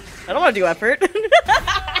 I don't want to do effort.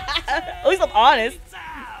 At least I'm honest.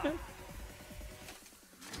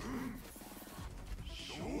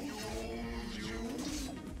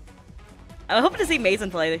 I'm hoping to see Mason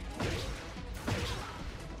play.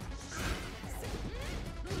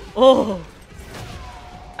 Oh.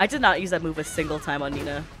 I did not use that move a single time on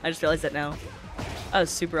Nina. I just realized that now. That was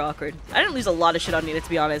super awkward. I didn't lose a lot of shit on Nina, to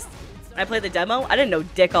be honest. When I played the demo, I didn't know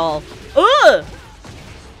dick all. Ugh!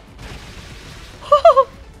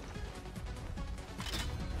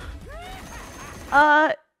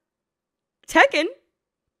 Tekken?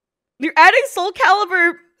 You're adding Soul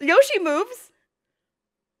Calibur Yoshi moves?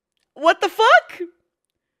 What the fuck?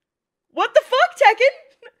 What the fuck, Tekken?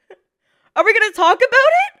 Are we gonna talk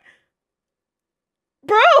about it?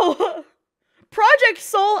 Bro! Project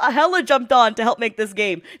Soul hella jumped on to help make this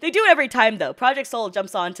game. They do it every time, though. Project Soul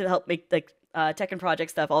jumps on to help make like Tekken Project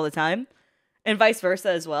stuff all the time. And vice versa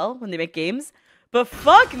as well, when they make games. But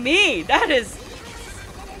fuck me! That is...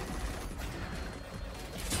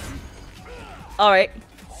 Alright.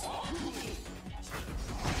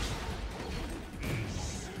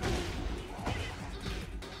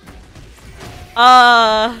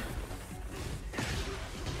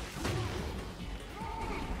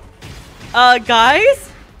 Guys?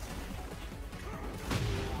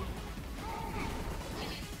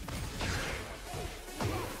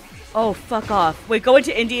 Oh, fuck off. Wait, go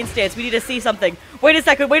into Indian stance. We need to see something. Wait a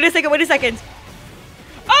second, wait a second, wait a second.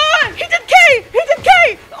 Ah! He did K! He did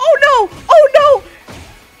K! Oh no! Oh no!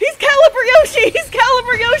 He's Calibur Yoshi! He's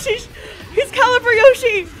Calibur Yoshi! He's Calibur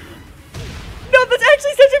Yoshi! No, that's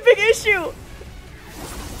actually such a big issue!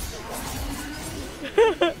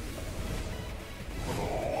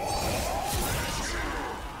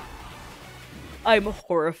 I'm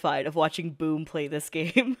horrified of watching Boom play this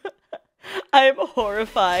game. I'm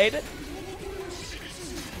horrified.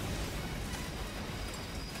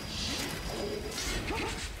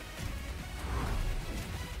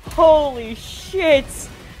 Holy shit!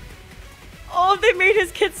 Oh, they made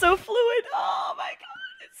his kit so fluid! Oh my god,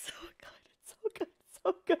 it's so good, it's so good, it's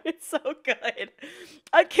so good, it's so good!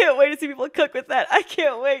 I can't wait to see people cook with that. I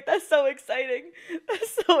can't wait. That's so exciting.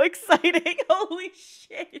 That's so exciting. Holy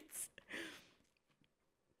shit.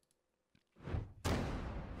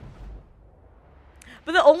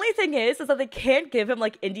 But the only thing is that they can't give him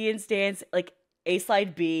like Indian stance, like A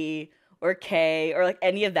slide B or K or like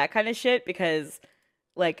any of that kind of shit because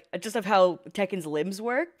like just of how Tekken's limbs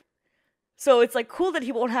work. So it's like cool that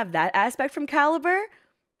he won't have that aspect from Calibur.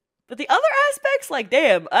 But the other aspects, like,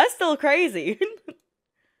 damn, that's still crazy.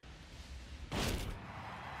 And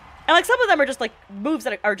like some of them are just like moves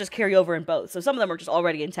that are just carry over in both. So some of them are just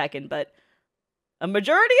already in Tekken, but a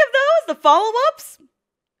majority of those, the follow-ups,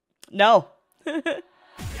 no. Get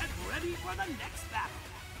ready for the next battle.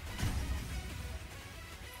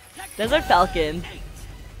 Desert Falcon.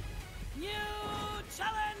 New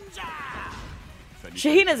challenger.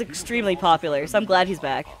 Shaheen is extremely popular, so I'm glad he's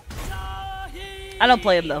back. I don't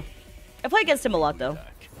play him though. I play against him a lot though.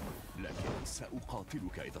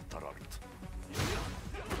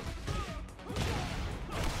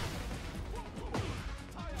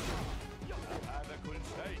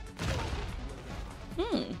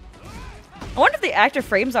 I wonder if the active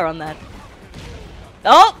frames are on that.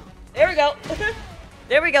 Oh! There we go.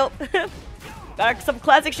 There we go. Back some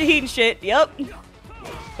classic Shaheen shit. Yep.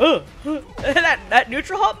 that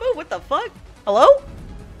neutral hop move? What the fuck? Hello?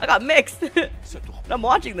 I got mixed. I'm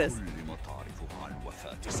watching this.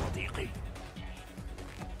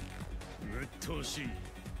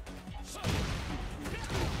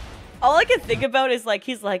 All I can think about is like,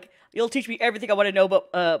 he's like, you'll teach me everything I want to know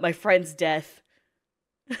about my friend's death.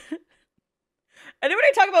 And then when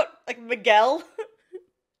I talk about like Miguel,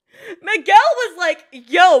 Miguel was like,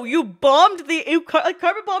 yo, you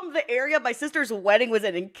carbon bombed the area my sister's wedding was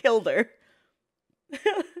in and killed her.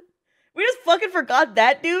 We just fucking forgot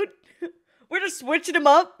that, dude. We're just switching him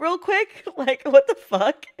up real quick. Like, what the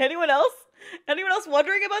fuck? Anyone else? Anyone else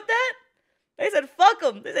wondering about that? They said, fuck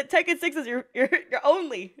him. They said Tekken 6 is your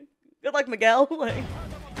only. Good luck, Miguel. Like,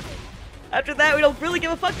 after that, we don't really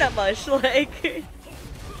give a fuck that much. Like,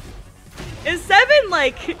 in 7,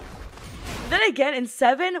 like, then again, in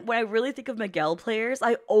 7, when I really think of Miguel players,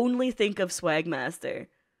 I only think of Swagmaster.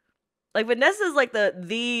 Like, Vanessa's like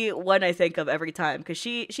the one I think of every time, because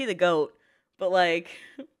she the GOAT. But like,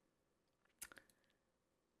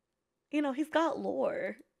 you know, he's got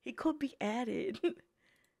lore. He could be added. Woo!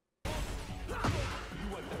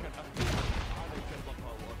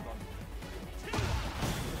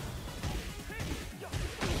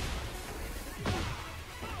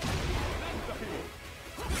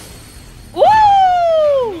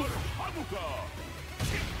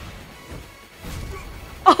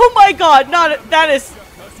 Oh my god, not that is.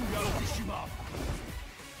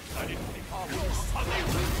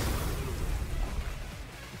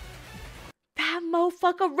 That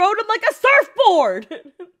motherfucker rode him like a surfboard.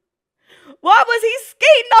 Why was he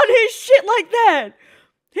skating on his shit like that?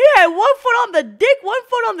 He had 1 foot on the dick, 1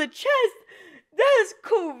 foot on the chest. That's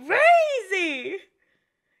crazy.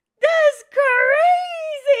 That's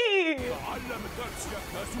crazy.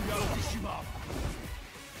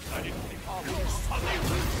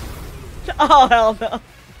 Oh, hell no.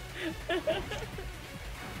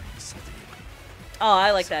 Oh,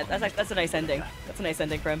 I like that. That's a nice ending. That's a nice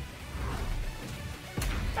ending for him.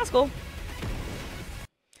 That's cool.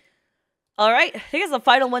 Alright, I think it's the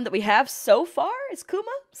final one that we have so far is Kuma,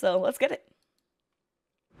 so let's get it.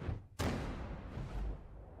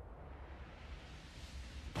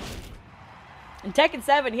 In Tekken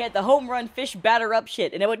 7, he had the home run fish batter up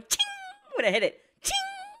shit, and it went ting when I hit it.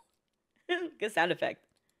 Ting! Good sound effect.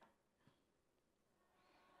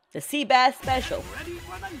 The Sea Bass Special. Ready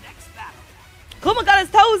for the next battle. Kuma got his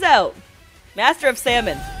toes out! Master of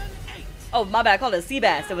Salmon. Oh, my bad, I called it a sea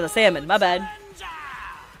bass. It was a salmon, my bad.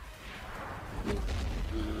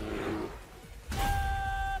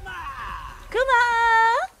 Kuma!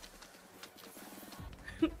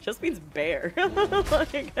 Just means bear.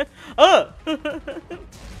 Like,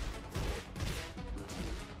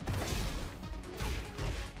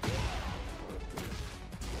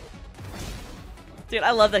 Dude,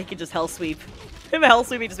 I love that he can just hell sweep. Him hell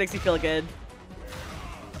sweeping just makes me feel good.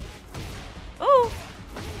 Oh!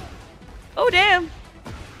 Oh, damn!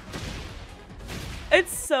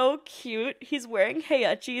 It's so cute. He's wearing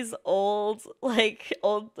Heihachi's old, I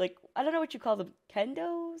don't know what you call them.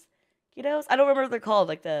 Kendos? Kidos? I don't remember what they're called.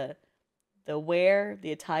 Like the wear,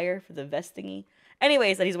 the attire for the vestingy.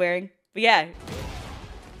 Anyways, that he's wearing. But yeah.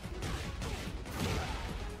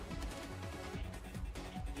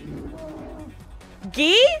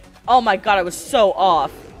 Gi? Oh my god, I was so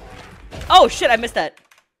off. Oh shit, I missed that.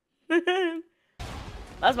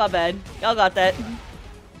 That's my bad. Y'all got that.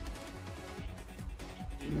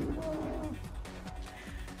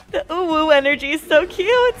 The uwu energy is so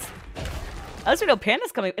cute. I just know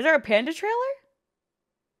Panda's coming. Is there a Panda trailer?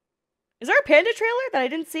 Is there a Panda trailer that I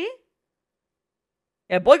didn't see?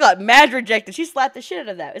 Yeah, boy got mad rejected. She slapped the shit out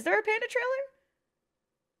of that. Is there a Panda trailer?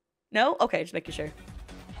 No? Okay, just making sure.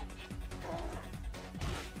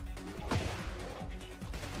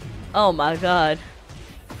 Oh my god.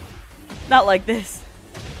 Not like this.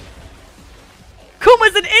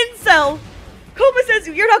 Kuma's an incel. Kuma says,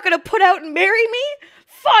 you're not gonna put out and marry me?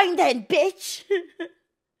 Fine then, bitch.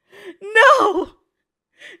 No.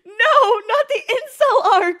 No, not the incel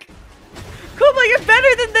arc. Kuma, you're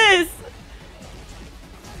better than this.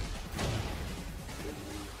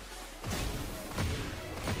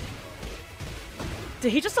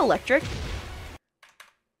 Did he just electric?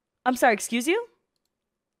 I'm sorry, excuse you?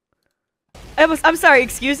 I'm sorry,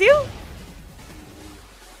 excuse you?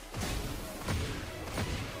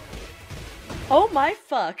 Oh my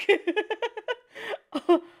fuck.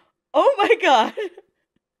 Oh my god.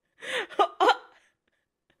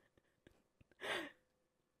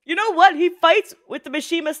 You know what? He fights with the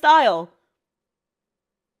Mishima style.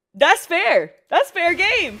 That's fair. That's fair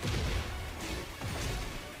game.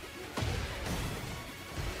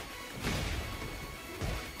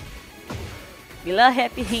 We love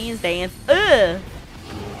happy hands dance. Ugh.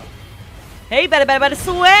 Hey, better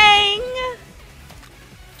swing.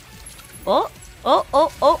 Oh.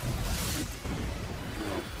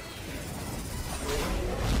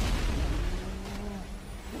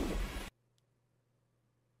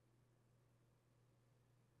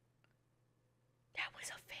 That was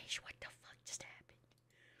a fish. What the fuck just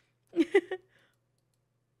happened?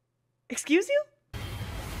 Excuse you?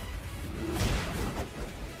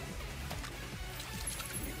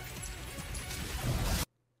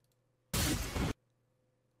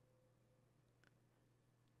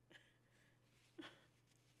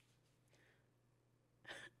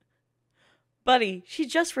 Buddy, she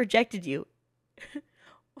just rejected you.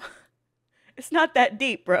 It's not that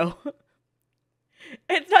deep, bro.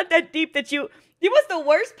 It's not that deep that you what's the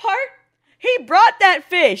worst part? He brought that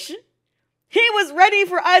fish. He was ready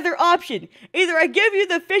for either option. Either I give you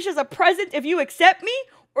the fish as a present if you accept me,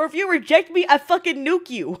 or if you reject me, I fucking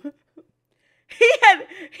nuke you.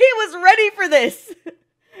 He was ready for this.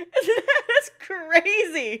 That's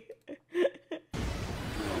crazy.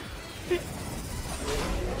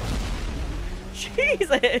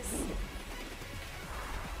 Jesus.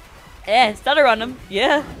 Stutter on him.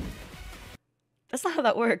 Yeah. That's not how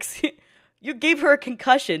that works. You gave her a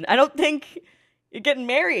concussion. I don't think you're getting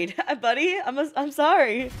married, buddy. I'm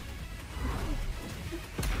sorry.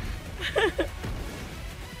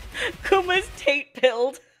 Kuma's Tate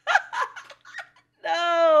pilled.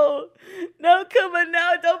 No. No, Kuma,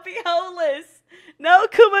 no. Don't be homeless. No,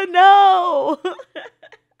 Kuma, no.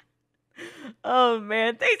 Oh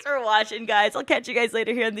man, thanks for watching, guys. I'll catch you guys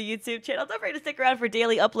later here on the YouTube channel. Don't forget to stick around for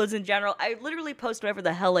daily uploads in general. I literally post whatever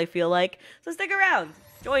the hell I feel like, so stick around.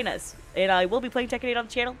 Join us. And I will be playing Tekken 8 on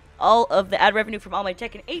the channel. All of the ad revenue from all my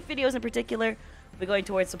Tekken 8 videos in particular will be going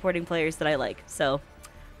towards supporting players that I like. So,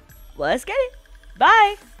 let's get it.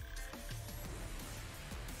 Bye!